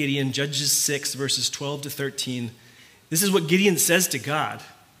story of Gideon, Judges 6, verses 12 to 13. This is what Gideon says to God.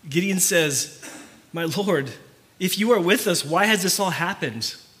 Gideon says, my Lord, if you are with us, why has this all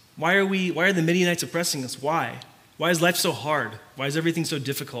happened? Why are the Midianites oppressing us? Why? Why is life so hard? Why is everything so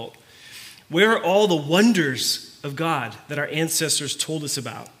difficult? Where are all the wonders of God that our ancestors told us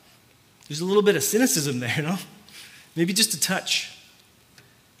about? There's a little bit of cynicism there, no? Maybe just a touch.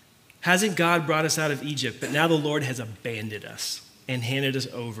 Hasn't God brought us out of Egypt, but now the Lord has abandoned us and handed us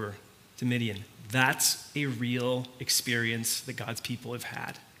over to Midian? That's a real experience that God's people have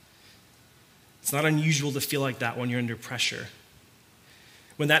had. It's not unusual to feel like that when you're under pressure.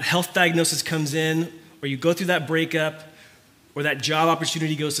 When that health diagnosis comes in, or you go through that breakup, or that job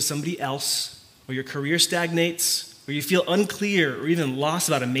opportunity goes to somebody else, or your career stagnates, or you feel unclear or even lost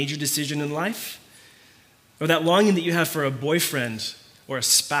about a major decision in life, or that longing that you have for a boyfriend or a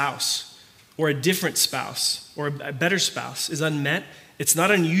spouse or a different spouse or a better spouse is unmet, it's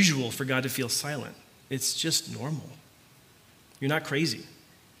not unusual for God to feel silent. It's just normal. You're not crazy,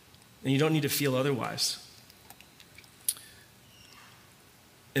 and you don't need to feel otherwise.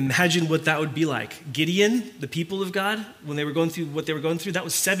 Imagine what that would be like. Gideon, the people of God, when they were going through what they were going through, that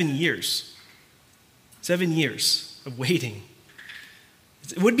was 7 years. 7 years of waiting.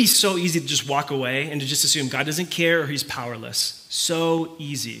 It would be so easy to just walk away and to just assume God doesn't care or he's powerless. So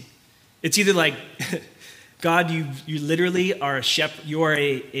easy. It's either like, God, you literally are a shepherd, you are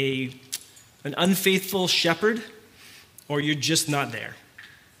an unfaithful shepherd, or you're just not there.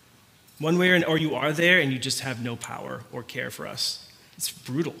 One way or you are there and you just have no power or care for us. It's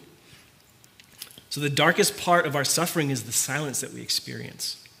brutal. So the darkest part of our suffering is the silence that we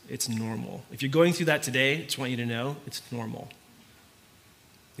experience. It's normal. If you're going through that today, I just want you to know it's normal.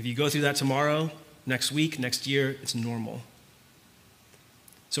 If you go through that tomorrow, next week, next year, it's normal.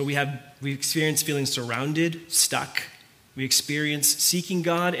 So we experience feeling surrounded, stuck. We experience seeking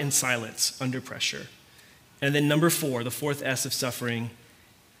God and silence under pressure. And then number 4, the 4th S of suffering,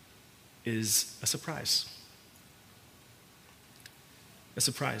 is a surprise. A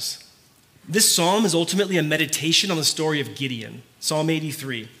surprise. This psalm is ultimately a meditation on the story of Gideon. Psalm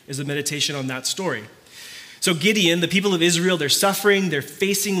 83 is a meditation on that story. So Gideon, the people of Israel, they're suffering, they're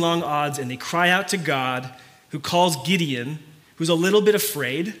facing long odds, and they cry out to God, who calls Gideon, who's a little bit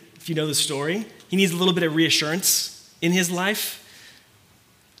afraid, if you know the story. He needs a little bit of reassurance in his life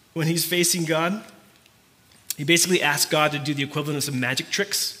when he's facing God. He basically asks God to do the equivalent of some magic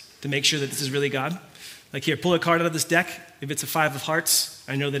tricks to make sure that this is really God. Like, here, pull a card out of this deck. If it's a 5 of hearts,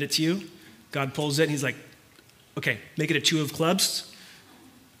 I know that it's you. God pulls it, and he's like, okay, make it a 2 of clubs.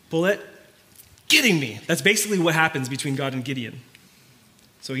 Pull it. Kidding me. That's basically what happens between God and Gideon.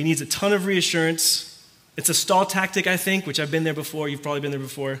 So he needs a ton of reassurance. It's a stall tactic, I think, which I've been there before. You've probably been there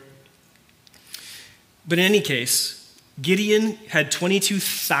before. But in any case, Gideon had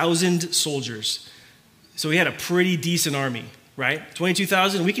 22,000 soldiers. So he had a pretty decent army, right?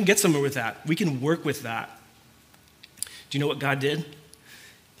 22,000, we can get somewhere with that. We can work with that. Do you know what God did?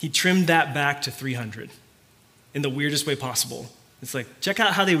 He trimmed that back to 300 in the weirdest way possible. It's like, check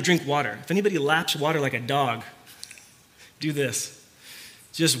out how they would drink water. If anybody laps water like a dog, do this.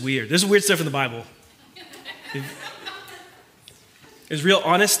 It's just weird. There's weird stuff in the Bible. There's real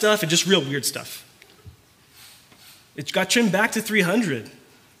honest stuff and just real weird stuff. It got trimmed back to 300.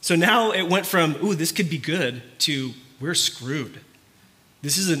 So now it went from, ooh, this could be good, to we're screwed.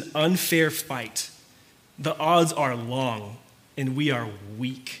 This is an unfair fight. The odds are long, and we are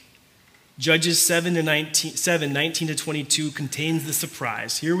weak. Judges 19 to 22 contains the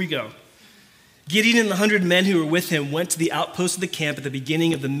surprise. Here we go. Gideon and the 100 men who were with him went to the outpost of the camp at the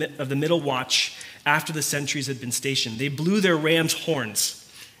beginning of the middle watch after the sentries had been stationed. They blew their ram's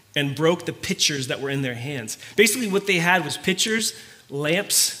horns and broke the pitchers that were in their hands. Basically what they had was pitchers,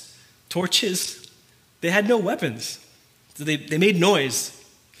 lamps, torches. They had no weapons. So they made noise.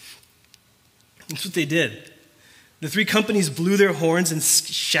 That's what they did. The three companies blew their horns and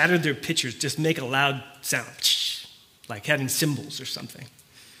shattered their pitchers, just make a loud sound, like having cymbals or something.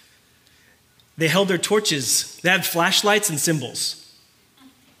 They held their torches. They had flashlights and cymbals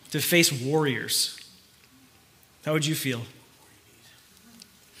to face warriors. How would you feel?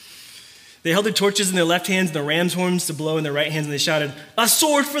 They held their torches in their left hands and the ram's horns to blow in their right hands, and they shouted, "A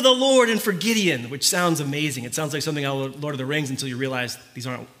sword for the Lord and for Gideon," which sounds amazing. It sounds like something out of Lord of the Rings until you realize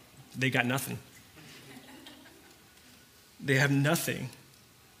they got nothing. They have nothing.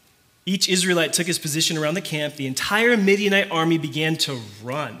 Each Israelite took his position around the camp. The entire Midianite army began to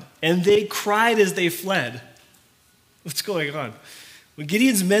run, and they cried as they fled. What's going on? When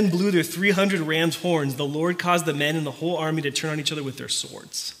Gideon's men blew their 300 ram's horns, the Lord caused the men and the whole army to turn on each other with their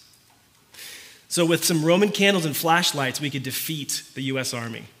swords. So with some Roman candles and flashlights, we could defeat the U.S.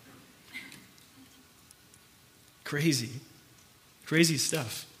 Army. Crazy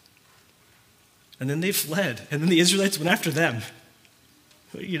stuff. And then they fled, and then the Israelites went after them.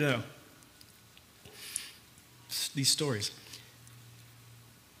 You know, these stories.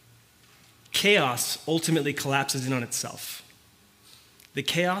 Chaos ultimately collapses in on itself. The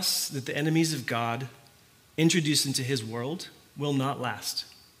chaos that the enemies of God introduce into his world will not last.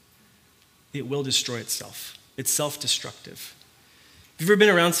 It will destroy itself. It's self-destructive. Have you ever been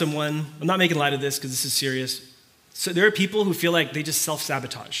around someone, I'm not making light of this because this is serious. So there are people who feel like they just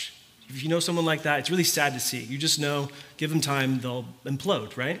self-sabotage. If you know someone like that, it's really sad to see. You just know, give them time, they'll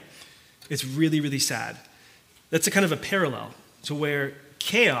implode, right? It's really, really sad. That's a kind of a parallel to where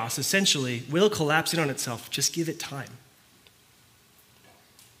chaos essentially will collapse in on itself. Just give it time.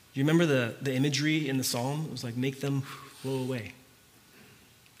 You remember the imagery in the psalm? It was like, make them blow away.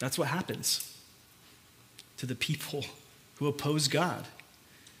 That's what happens to the people who oppose God.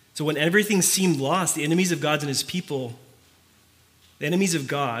 So when everything seemed lost, the enemies of God and his people, the enemies of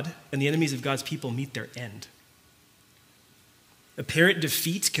God and the enemies of God's people meet their end. Apparent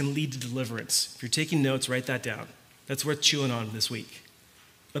defeat can lead to deliverance. If you're taking notes, write that down. That's worth chewing on this week.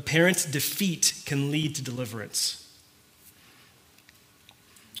 Apparent defeat can lead to deliverance.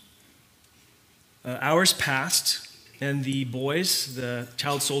 Hours passed, and the boys, the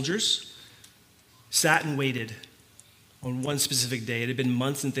child soldiers, sat and waited on one specific day. It had been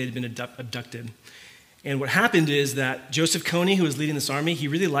months since they had been abducted. And what happened is that Joseph Kony, who was leading this army, he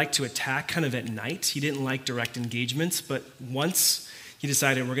really liked to attack kind of at night. He didn't like direct engagements, but once he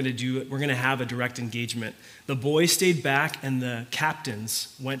decided we're going to have a direct engagement, the boys stayed back and the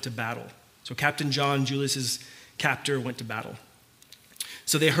captains went to battle. So Captain John, Julius's captor, went to battle.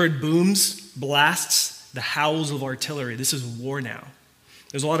 So they heard booms, blasts, the howls of artillery. This is war now.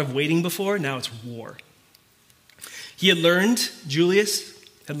 There's a lot of waiting before, now it's war. Julius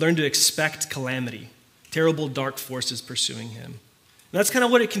had learned to expect calamity, terrible dark forces pursuing him. And that's kind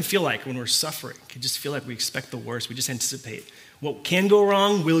of what it can feel like when we're suffering. It can just feel like we expect the worst. We just anticipate. What can go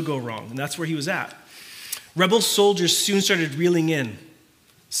wrong will go wrong. And that's where he was at. Rebel soldiers soon started reeling in,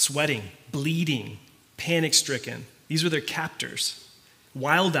 sweating, bleeding, panic-stricken. These were their captors.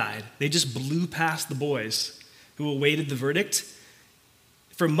 Wild-eyed, they just blew past the boys who awaited the verdict.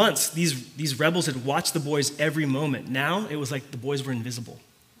 For months, these rebels had watched the boys every moment. Now, it was like the boys were invisible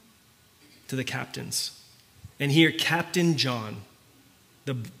to the captains. And here, Captain John,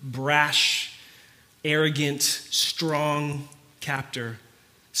 the brash, arrogant, strong captor,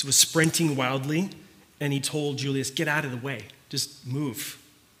 was sprinting wildly, and he told Julius, get out of the way. Just move.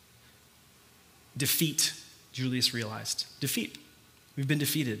 Defeat, Julius realized. Defeat. We've been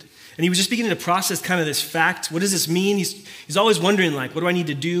defeated. And he was just beginning to process kind of this fact. What does this mean? He's always wondering, like, what do I need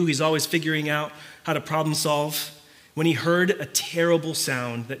to do? He's always figuring out how to problem solve. When he heard a terrible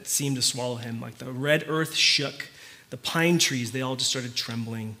sound that seemed to swallow him, like the red earth shook, the pine trees, they all just started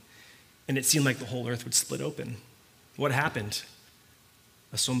trembling, and it seemed like the whole earth would split open. What happened?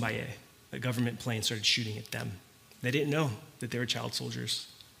 A Sombaye, a government plane, started shooting at them. They didn't know that they were child soldiers.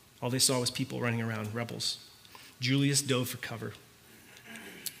 All they saw was people running around, rebels. Julius dove for cover.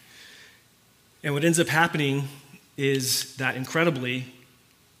 And what ends up happening is that, incredibly,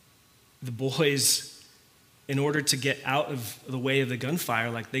 the boys, in order to get out of the way of the gunfire,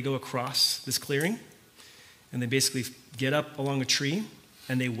 like they go across this clearing, and they basically get up along a tree,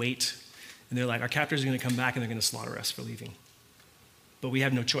 and they wait. And they're like, our captors are going to come back, and they're going to slaughter us for leaving. But we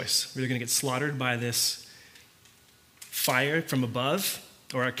have no choice. We're either going to get slaughtered by this fire from above,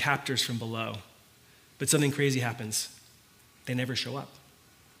 or our captors from below. But something crazy happens. They never show up.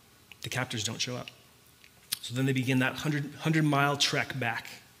 The captors don't show up. So then they begin that 100-mile trek back.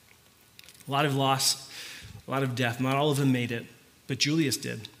 A lot of loss, a lot of death. Not all of them made it, but Julius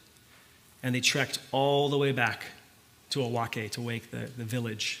did. And they trekked all the way back to Awake, to Wake, the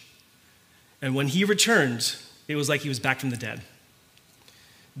village. And when he returned, it was like he was back from the dead.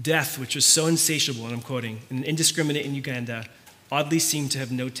 Death, which was so insatiable, and I'm quoting, and indiscriminate in Uganda, oddly seemed to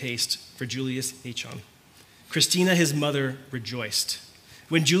have no taste for Julius Achon. Christina, his mother, rejoiced.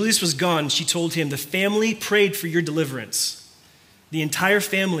 When Julius was gone, she told him, "The family prayed for your deliverance. The entire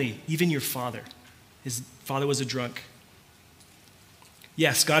family, even your father." His father was a drunk.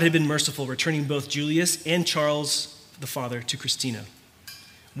 Yes, God had been merciful, returning both Julius and Charles, the father, to Christina.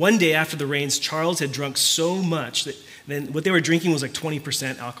 One day after the rains, Charles had drunk so much that then what they were drinking was like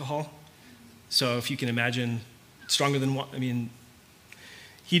 20% alcohol. So if you can imagine, stronger than water.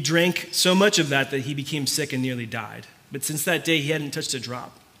 He drank so much of that he became sick and nearly died. But since that day, he hadn't touched a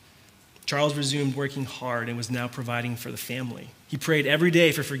drop. Charles resumed working hard and was now providing for the family. He prayed every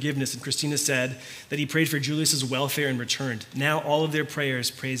day for forgiveness, and Christina said that he prayed for Julius's welfare and returned. Now all of their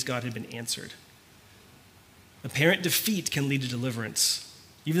prayers, praise God, had been answered. Apparent defeat can lead to deliverance,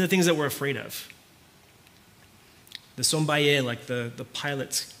 even the things that we're afraid of. The Sombaye, like the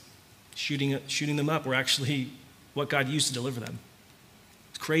pilots shooting them up, were actually what God used to deliver them.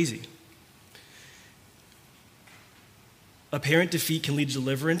 It's crazy. Apparent defeat can lead to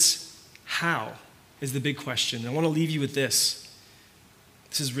deliverance. How is the big question. I want to leave you with this.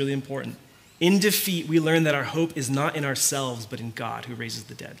 This is really important. In defeat, we learn that our hope is not in ourselves, but in God who raises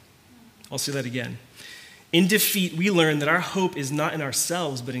the dead. I'll say that again. In defeat, we learn that our hope is not in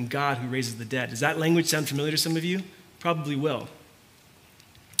ourselves, but in God who raises the dead. Does that language sound familiar to some of you? Probably will.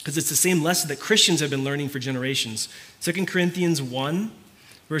 Because it's the same lesson that Christians have been learning for generations. 2 Corinthians 1,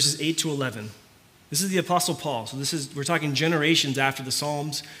 verses 8 to 11. This is the Apostle Paul. So we're talking generations after the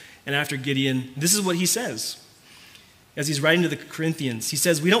Psalms and after Gideon. This is what he says as he's writing to the Corinthians. He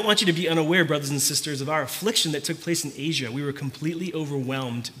says, "We don't want you to be unaware, brothers and sisters, of our affliction that took place in Asia. We were completely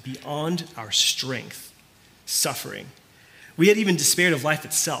overwhelmed beyond our strength, suffering. We had even despaired of life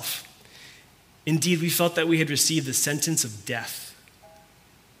itself. Indeed, we felt that we had received the sentence of death,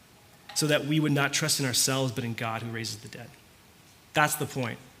 so that we would not trust in ourselves, but in God who raises the dead." That's the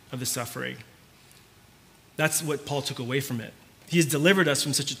point of the suffering. That's what Paul took away from it. He has delivered us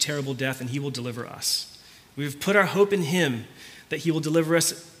from such a terrible death, and he will deliver us. We've put our hope in him that he will deliver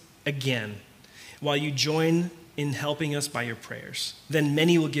us again, while you join in helping us by your prayers. Then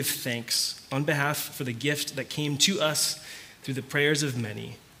many will give thanks on behalf for the gift that came to us through the prayers of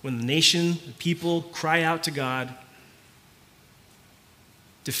many. When the nation, the people cry out to God,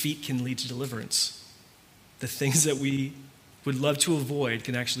 defeat can lead to deliverance. The things that we would love to avoid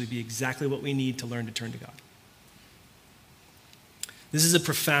can actually be exactly what we need to learn to turn to God. This is a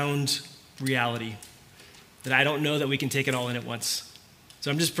profound reality that I don't know that we can take it all in at once. So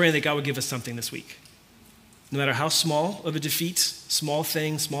I'm just praying that God would give us something this week. No matter how small of a defeat, small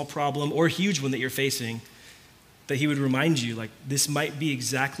thing, small problem, or huge one that you're facing, that he would remind you, like, this might be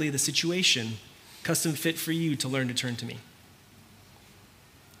exactly the situation, custom fit for you to learn to turn to me.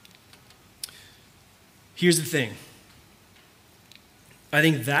 Here's the thing. I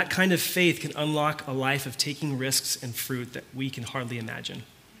think that kind of faith can unlock a life of taking risks and fruit that we can hardly imagine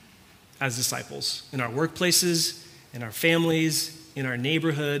as disciples, in our workplaces, in our families, in our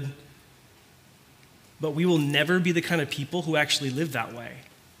neighborhood. But we will never be the kind of people who actually live that way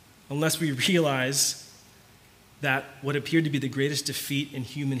unless we realize that what appeared to be the greatest defeat in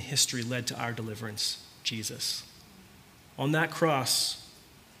human history led to our deliverance, Jesus. On that cross,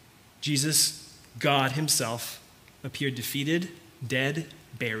 Jesus, God himself, appeared defeated, dead,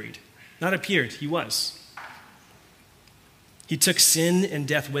 buried. Not appeared, he was. He took sin and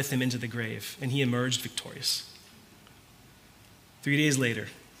death with him into the grave, and he emerged victorious. 3 days later,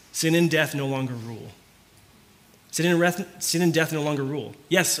 sin and death no longer rule. Sin and death no longer rule.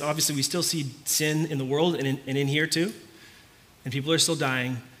 Yes, obviously we still see sin in the world and in here too, and people are still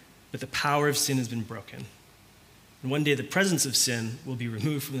dying, but the power of sin has been broken. And one day the presence of sin will be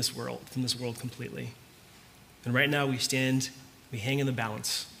removed from this world completely. And right now we hang in the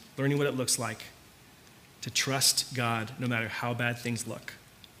balance, learning what it looks like to trust God no matter how bad things look.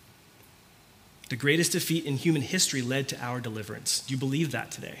 The greatest defeat in human history led to our deliverance. Do you believe that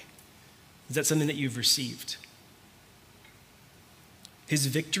today? Is that something that you've received? His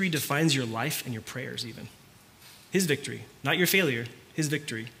victory defines your life and your prayers even. His victory, not your failure, his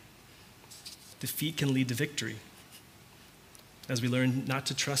victory. Defeat can lead to victory as we learn not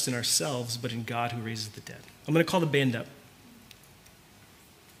to trust in ourselves, but in God who raises the dead. I'm going to call the band up.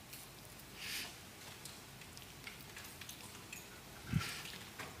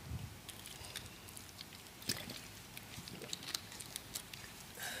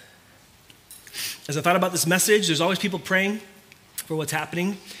 As I thought about this message, there's always people praying for what's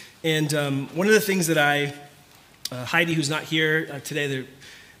happening. And one of the things that Heidi, who's not here today,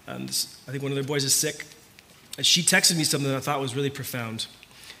 I think one of their boys is sick. And she texted me something that I thought was really profound.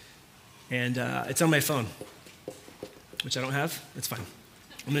 And it's on my phone, which I don't have. It's fine.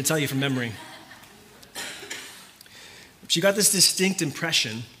 I'm going to tell you from memory. She got this distinct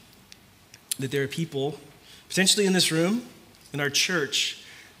impression that there are people, potentially in this room, in our church,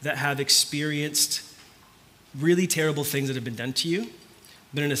 that have experienced really terrible things that have been done to you,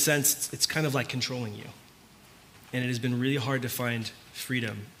 but in a sense, it's kind of like controlling you. And it has been really hard to find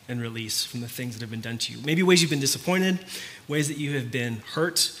freedom and release from the things that have been done to you. Maybe ways you've been disappointed, ways that you have been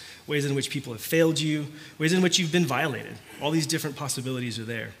hurt, ways in which people have failed you, ways in which you've been violated. All these different possibilities are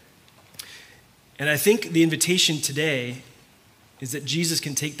there. And I think the invitation today is that Jesus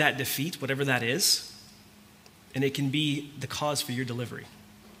can take that defeat, whatever that is, and it can be the cause for your delivery.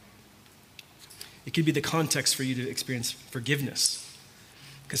 It could be the context for you to experience forgiveness.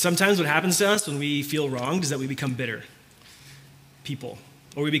 Because sometimes what happens to us when we feel wronged is that we become bitter people,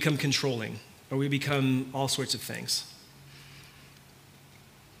 or we become controlling, or we become all sorts of things.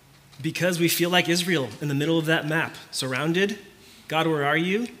 Because we feel like Israel in the middle of that map, surrounded, God, where are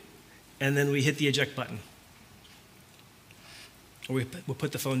you? And then we hit the eject button. Or we'll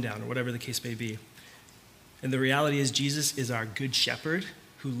put the phone down, or whatever the case may be. And the reality is Jesus is our good shepherd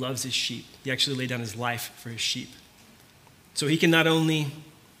who loves his sheep. He actually laid down his life for his sheep. So he can not only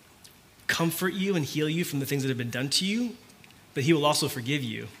comfort you and heal you from the things that have been done to you, but he will also forgive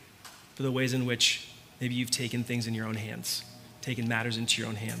you for the ways in which maybe you've taken things in your own hands, taken matters into your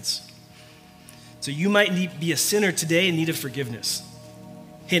own hands. So you might be a sinner today in need of forgiveness.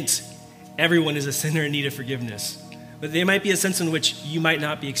 Hint, everyone is a sinner in need of forgiveness. But there might be a sense in which you might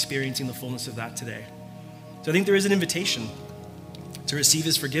not be experiencing the fullness of that today. So I think there is an invitation to receive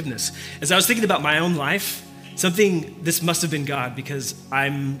his forgiveness. As I was thinking about my own life, this must have been God, because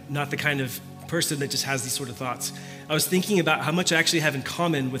I'm not the kind of person that just has these sort of thoughts. I was thinking about how much I actually have in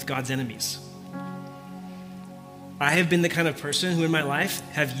common with God's enemies. I have been the kind of person who in my life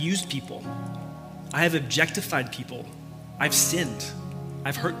have used people. I have objectified people. I've sinned.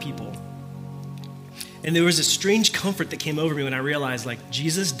 I've hurt people. And there was a strange comfort that came over me when I realized,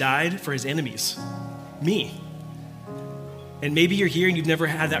 Jesus died for his enemies, me. And maybe you're here and you've never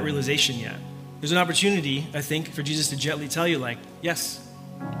had that realization yet. There's an opportunity, I think, for Jesus to gently tell you, yes,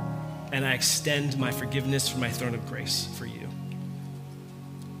 and I extend my forgiveness from my throne of grace for you.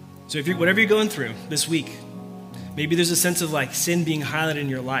 So whatever you're going through this week, maybe there's a sense of sin being highlighted in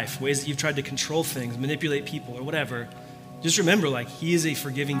your life, ways that you've tried to control things, manipulate people, or whatever. Just remember, he is a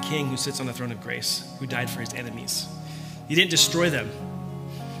forgiving king who sits on the throne of grace, who died for his enemies. He didn't destroy them.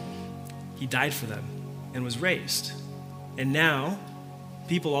 He died for them and was raised. And now,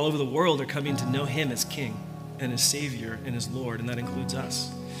 people all over the world are coming to know him as king and as savior and as Lord, and that includes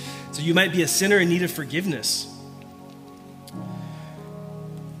us. So you might be a sinner in need of forgiveness.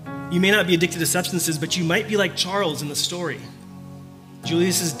 You may not be addicted to substances, but you might be like Charles in the story,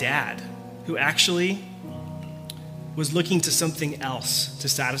 Julius's dad, who actually was looking to something else to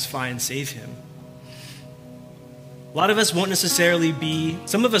satisfy and save him. A lot of us won't necessarily be,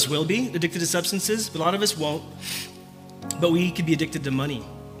 some of us will be addicted to substances, but a lot of us won't. But we could be addicted to money.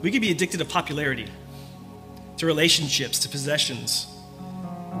 We could be addicted to popularity, to relationships, to possessions.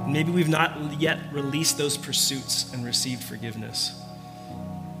 And maybe we've not yet released those pursuits and received forgiveness.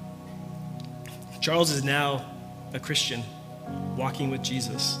 Charles is now a Christian, walking with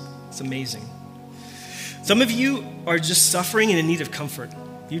Jesus. It's amazing. Some of you are just suffering and in need of comfort.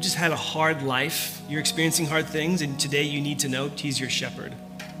 You just had a hard life. You're experiencing hard things, and today you need to know he's your shepherd.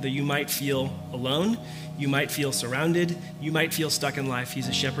 Though you might feel alone, you might feel surrounded, you might feel stuck in life. He's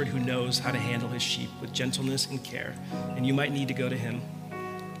a shepherd who knows how to handle his sheep with gentleness and care, and you might need to go to him.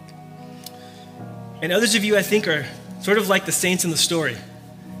 And others of you, I think, are sort of like the saints in the story.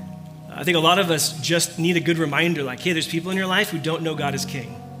 I think a lot of us just need a good reminder, hey, there's people in your life who don't know God as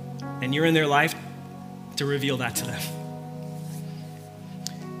king, and you're in their life to reveal that to them.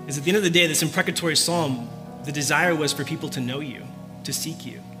 Because at the end of the day, this imprecatory psalm, the desire was for people to know you, to seek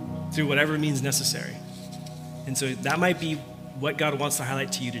you, through whatever means necessary. And so that might be what God wants to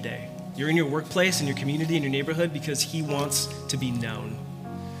highlight to you today. You're in your workplace, in your community, in your neighborhood, because he wants to be known.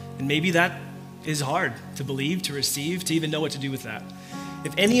 And maybe that is hard to believe, to receive, to even know what to do with that.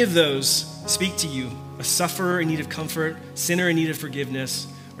 If any of those speak to you, a sufferer in need of comfort, sinner in need of forgiveness,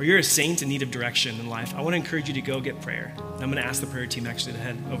 or you're a saint in need of direction in life, I want to encourage you to go get prayer. And I'm going to ask the prayer team actually to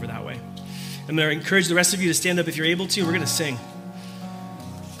head over that way. I'm going to encourage the rest of you to stand up if you're able to. We're going to sing.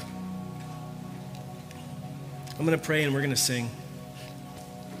 I'm going to pray and we're going to sing.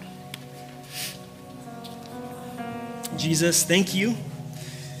 Jesus, thank you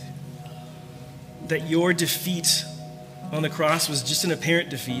that your defeat on the cross was just an apparent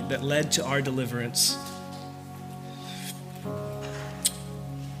defeat that led to our deliverance.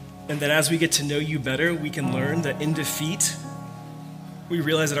 And that as we get to know you better, we can learn that in defeat, we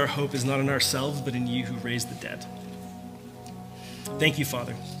realize that our hope is not in ourselves, but in you who raised the dead. Thank you,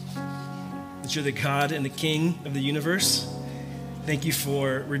 Father, that you're the God and the King of the universe. Thank you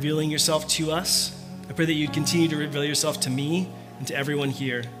for revealing yourself to us. I pray that you'd continue to reveal yourself to me and to everyone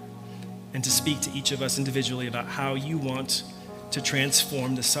here, and to speak to each of us individually about how you want to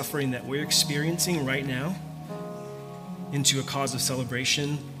transform the suffering that we're experiencing right now into a cause of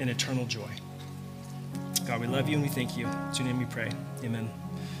celebration and eternal joy. God, we love you and we thank you. In your name we pray. Amen.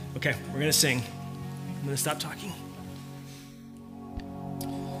 Okay, we're going to sing. I'm going to stop talking.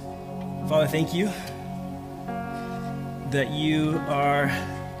 Father, thank you that you are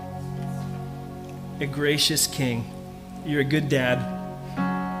a gracious King. You're a good dad,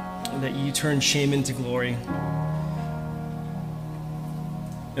 and that you turn shame into glory.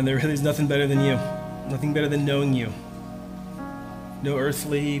 And there really is nothing better than you, nothing better than knowing you. No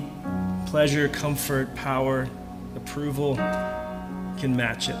earthly pleasure, comfort, power, approval can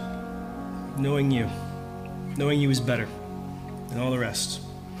match it. Knowing you is better than all the rest.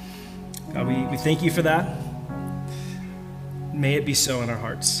 God, we thank you for that. May it be so in our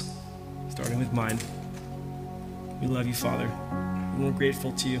hearts, starting with mine. We love you, Father, and we're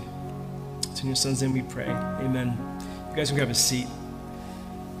grateful to you. It's in your Son's name we pray. Amen. You guys can grab a seat.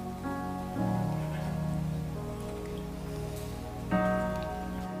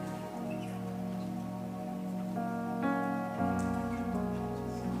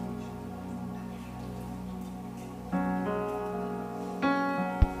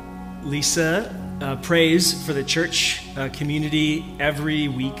 Lisa prays for the church community every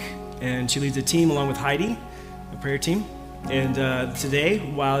week, and she leads a team along with Heidi, a prayer team. And today,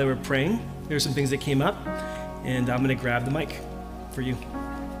 while they were praying, there were some things that came up, and I'm going to grab the mic for you.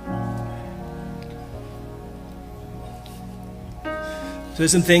 So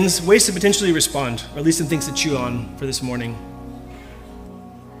there's some things, ways to potentially respond, or at least some things to chew on for this morning.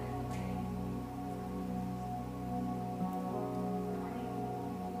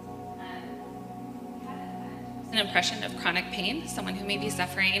 An impression of chronic pain, someone who may be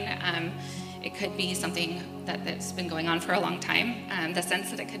suffering. It could be something that's been going on for a long time. The sense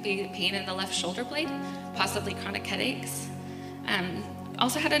that it could be pain in the left shoulder blade, possibly chronic headaches.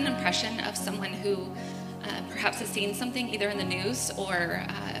 Also had an impression of someone who perhaps has seen something either in the news or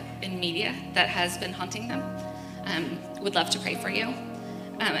in media that has been haunting them. Would love to pray for you.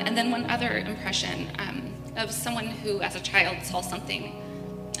 And then one other impression of someone who as a child saw something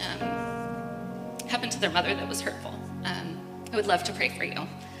happen to their mother that was hurtful. I would love to pray for you.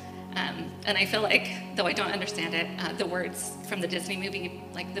 And I feel like, though I don't understand it, the words from the Disney movie,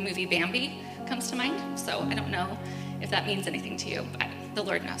 like the movie Bambi, comes to mind. So I don't know if that means anything to you, but the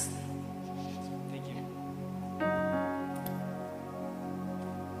Lord knows. Thank you.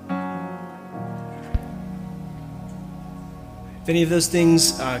 If any of those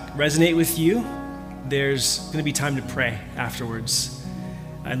things resonate with you, there's going to be time to pray afterwards.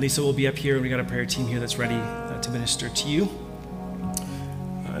 And Lisa will be up here, and we got a prayer team here that's ready to minister to you.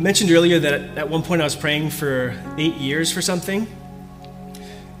 I mentioned earlier that at one point I was praying for 8 years for something,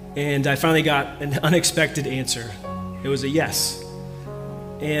 and I finally got an unexpected answer. It was a yes.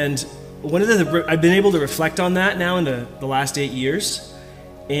 And one of I've been able to reflect on that now in the last 8 years,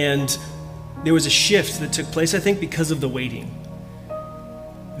 and there was a shift that took place, I think, because of the waiting.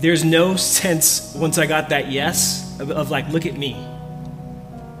 There's no sense, once I got that yes, of like, look at me.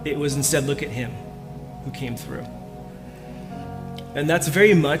 It was instead, look at him who came through. And that's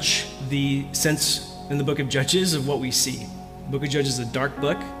very much the sense in the book of Judges of what we see. The book of Judges is a dark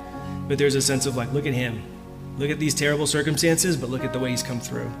book, but there's a sense of like, look at him. Look at these terrible circumstances, but look at the way he's come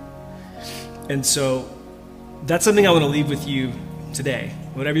through. And so that's something I want to leave with you today.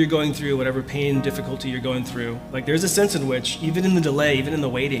 Whatever you're going through, whatever pain, difficulty you're going through, like there's a sense in which, even in the delay, even in the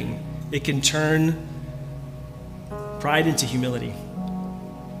waiting, it can turn pride into humility.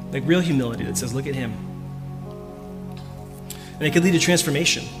 Like real humility that says, look at him. And it could lead to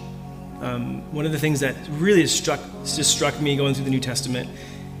transformation. One of the things that really struck me going through the New Testament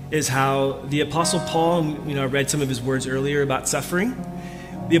is how the Apostle Paul, I read some of his words earlier about suffering.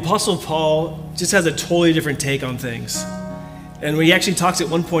 The Apostle Paul just has a totally different take on things. And when he actually talks at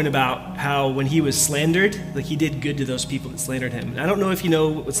one point about how when he was slandered, like he did good to those people that slandered him. And I don't know if you know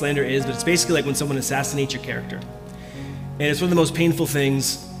what slander is, but it's basically like when someone assassinates your character. And it's one of the most painful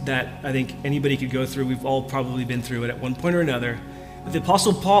things that I think anybody could go through. We've all probably been through it at one point or another. But the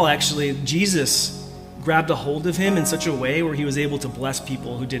Apostle Paul actually, Jesus grabbed a hold of him in such a way where he was able to bless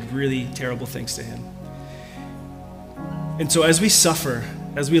people who did really terrible things to him. And so as we suffer,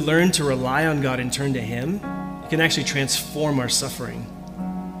 as we learn to rely on God and turn to Him, it can actually transform our suffering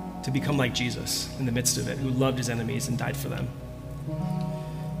to become like Jesus in the midst of it, who loved His enemies and died for them.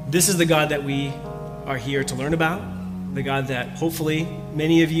 This is the God that we are here to learn about, the God that hopefully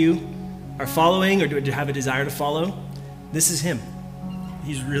many of you are following or have a desire to follow. This is Him.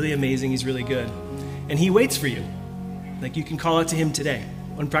 He's really amazing. He's really good. And He waits for you. Like, you can call out to Him today.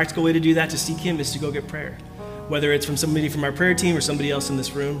 One practical way to do that, to seek Him, is to go get prayer. Whether it's from somebody from our prayer team or somebody else in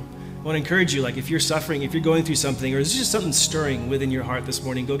this room, I want to encourage you, like, if you're suffering, if you're going through something, or there's just something stirring within your heart this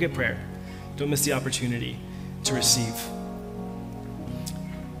morning, go get prayer. Don't miss the opportunity to receive.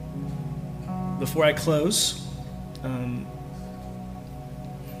 Before I close,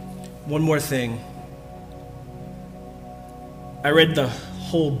 one more thing. I read the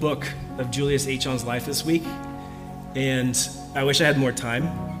whole book of Julius Achon's life this week, and I wish I had more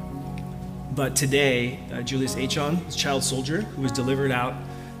time. But today, Julius Achon, a child soldier who was delivered out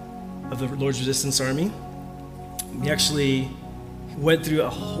of the Lord's Resistance Army, he actually went through a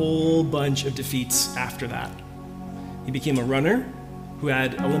whole bunch of defeats after that. He became a runner who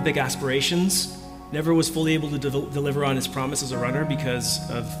had Olympic aspirations, never was fully able to deliver on his promise as a runner because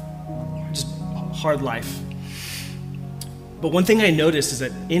of just hard life. But one thing I noticed is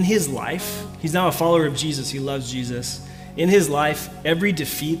that in his life, he's now a follower of Jesus, he loves Jesus. In his life, every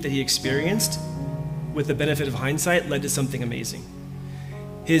defeat that he experienced, with the benefit of hindsight, led to something amazing.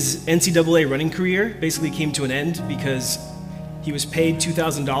 His NCAA running career basically came to an end because he was paid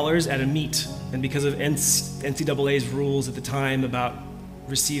 $2,000 at a meet. And because of NCAA's rules at the time about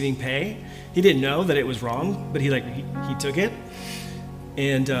receiving pay, he didn't know that it was wrong, but he took it.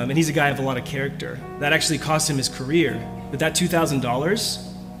 And he's a guy of a lot of character. That actually cost him his career. But that $2,000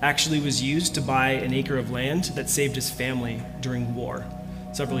 actually was used to buy an acre of land that saved his family during war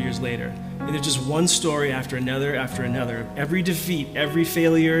several years later. And there's just one story after another, every defeat, every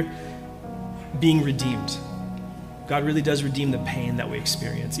failure being redeemed. God really does redeem the pain that we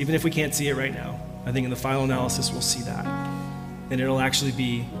experience, even if we can't see it right now. I think in the final analysis, we'll see that. And it'll actually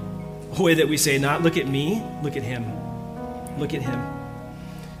be a way that we say, not look at me, look at Him. Look at Him.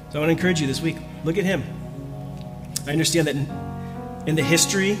 So I want to encourage you this week, look at Him. I understand that in the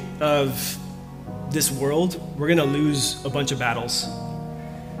history of this world, we're going to lose a bunch of battles.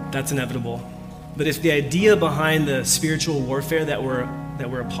 That's inevitable. But if the idea behind the spiritual warfare that we're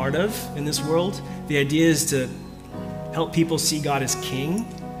a part of in this world, the idea is to help people see God as King,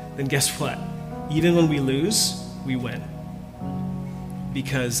 then guess what? Even when we lose, we win.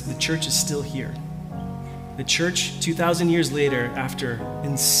 Because the church is still here. The church, 2,000 years later, after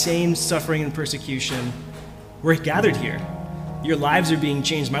insane suffering and persecution, we're gathered here. Your lives are being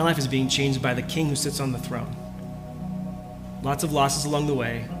changed. My life is being changed by the King who sits on the throne. Lots of losses along the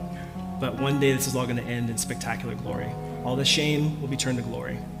way, but one day this is all going to end in spectacular glory. All the shame will be turned to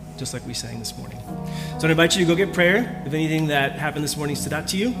glory, just like we sang this morning. So I invite you to go get prayer if anything that happened this morning stood out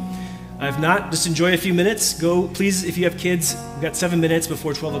to you. If not, just enjoy a few minutes. Go, please, if you have kids, we've got 7 minutes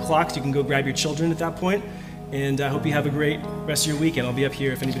before 12 o'clock, so you can go grab your children at that point. And I hope you have a great rest of your weekend. I'll be up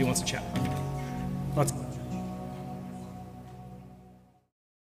here if anybody wants to chat. Lots.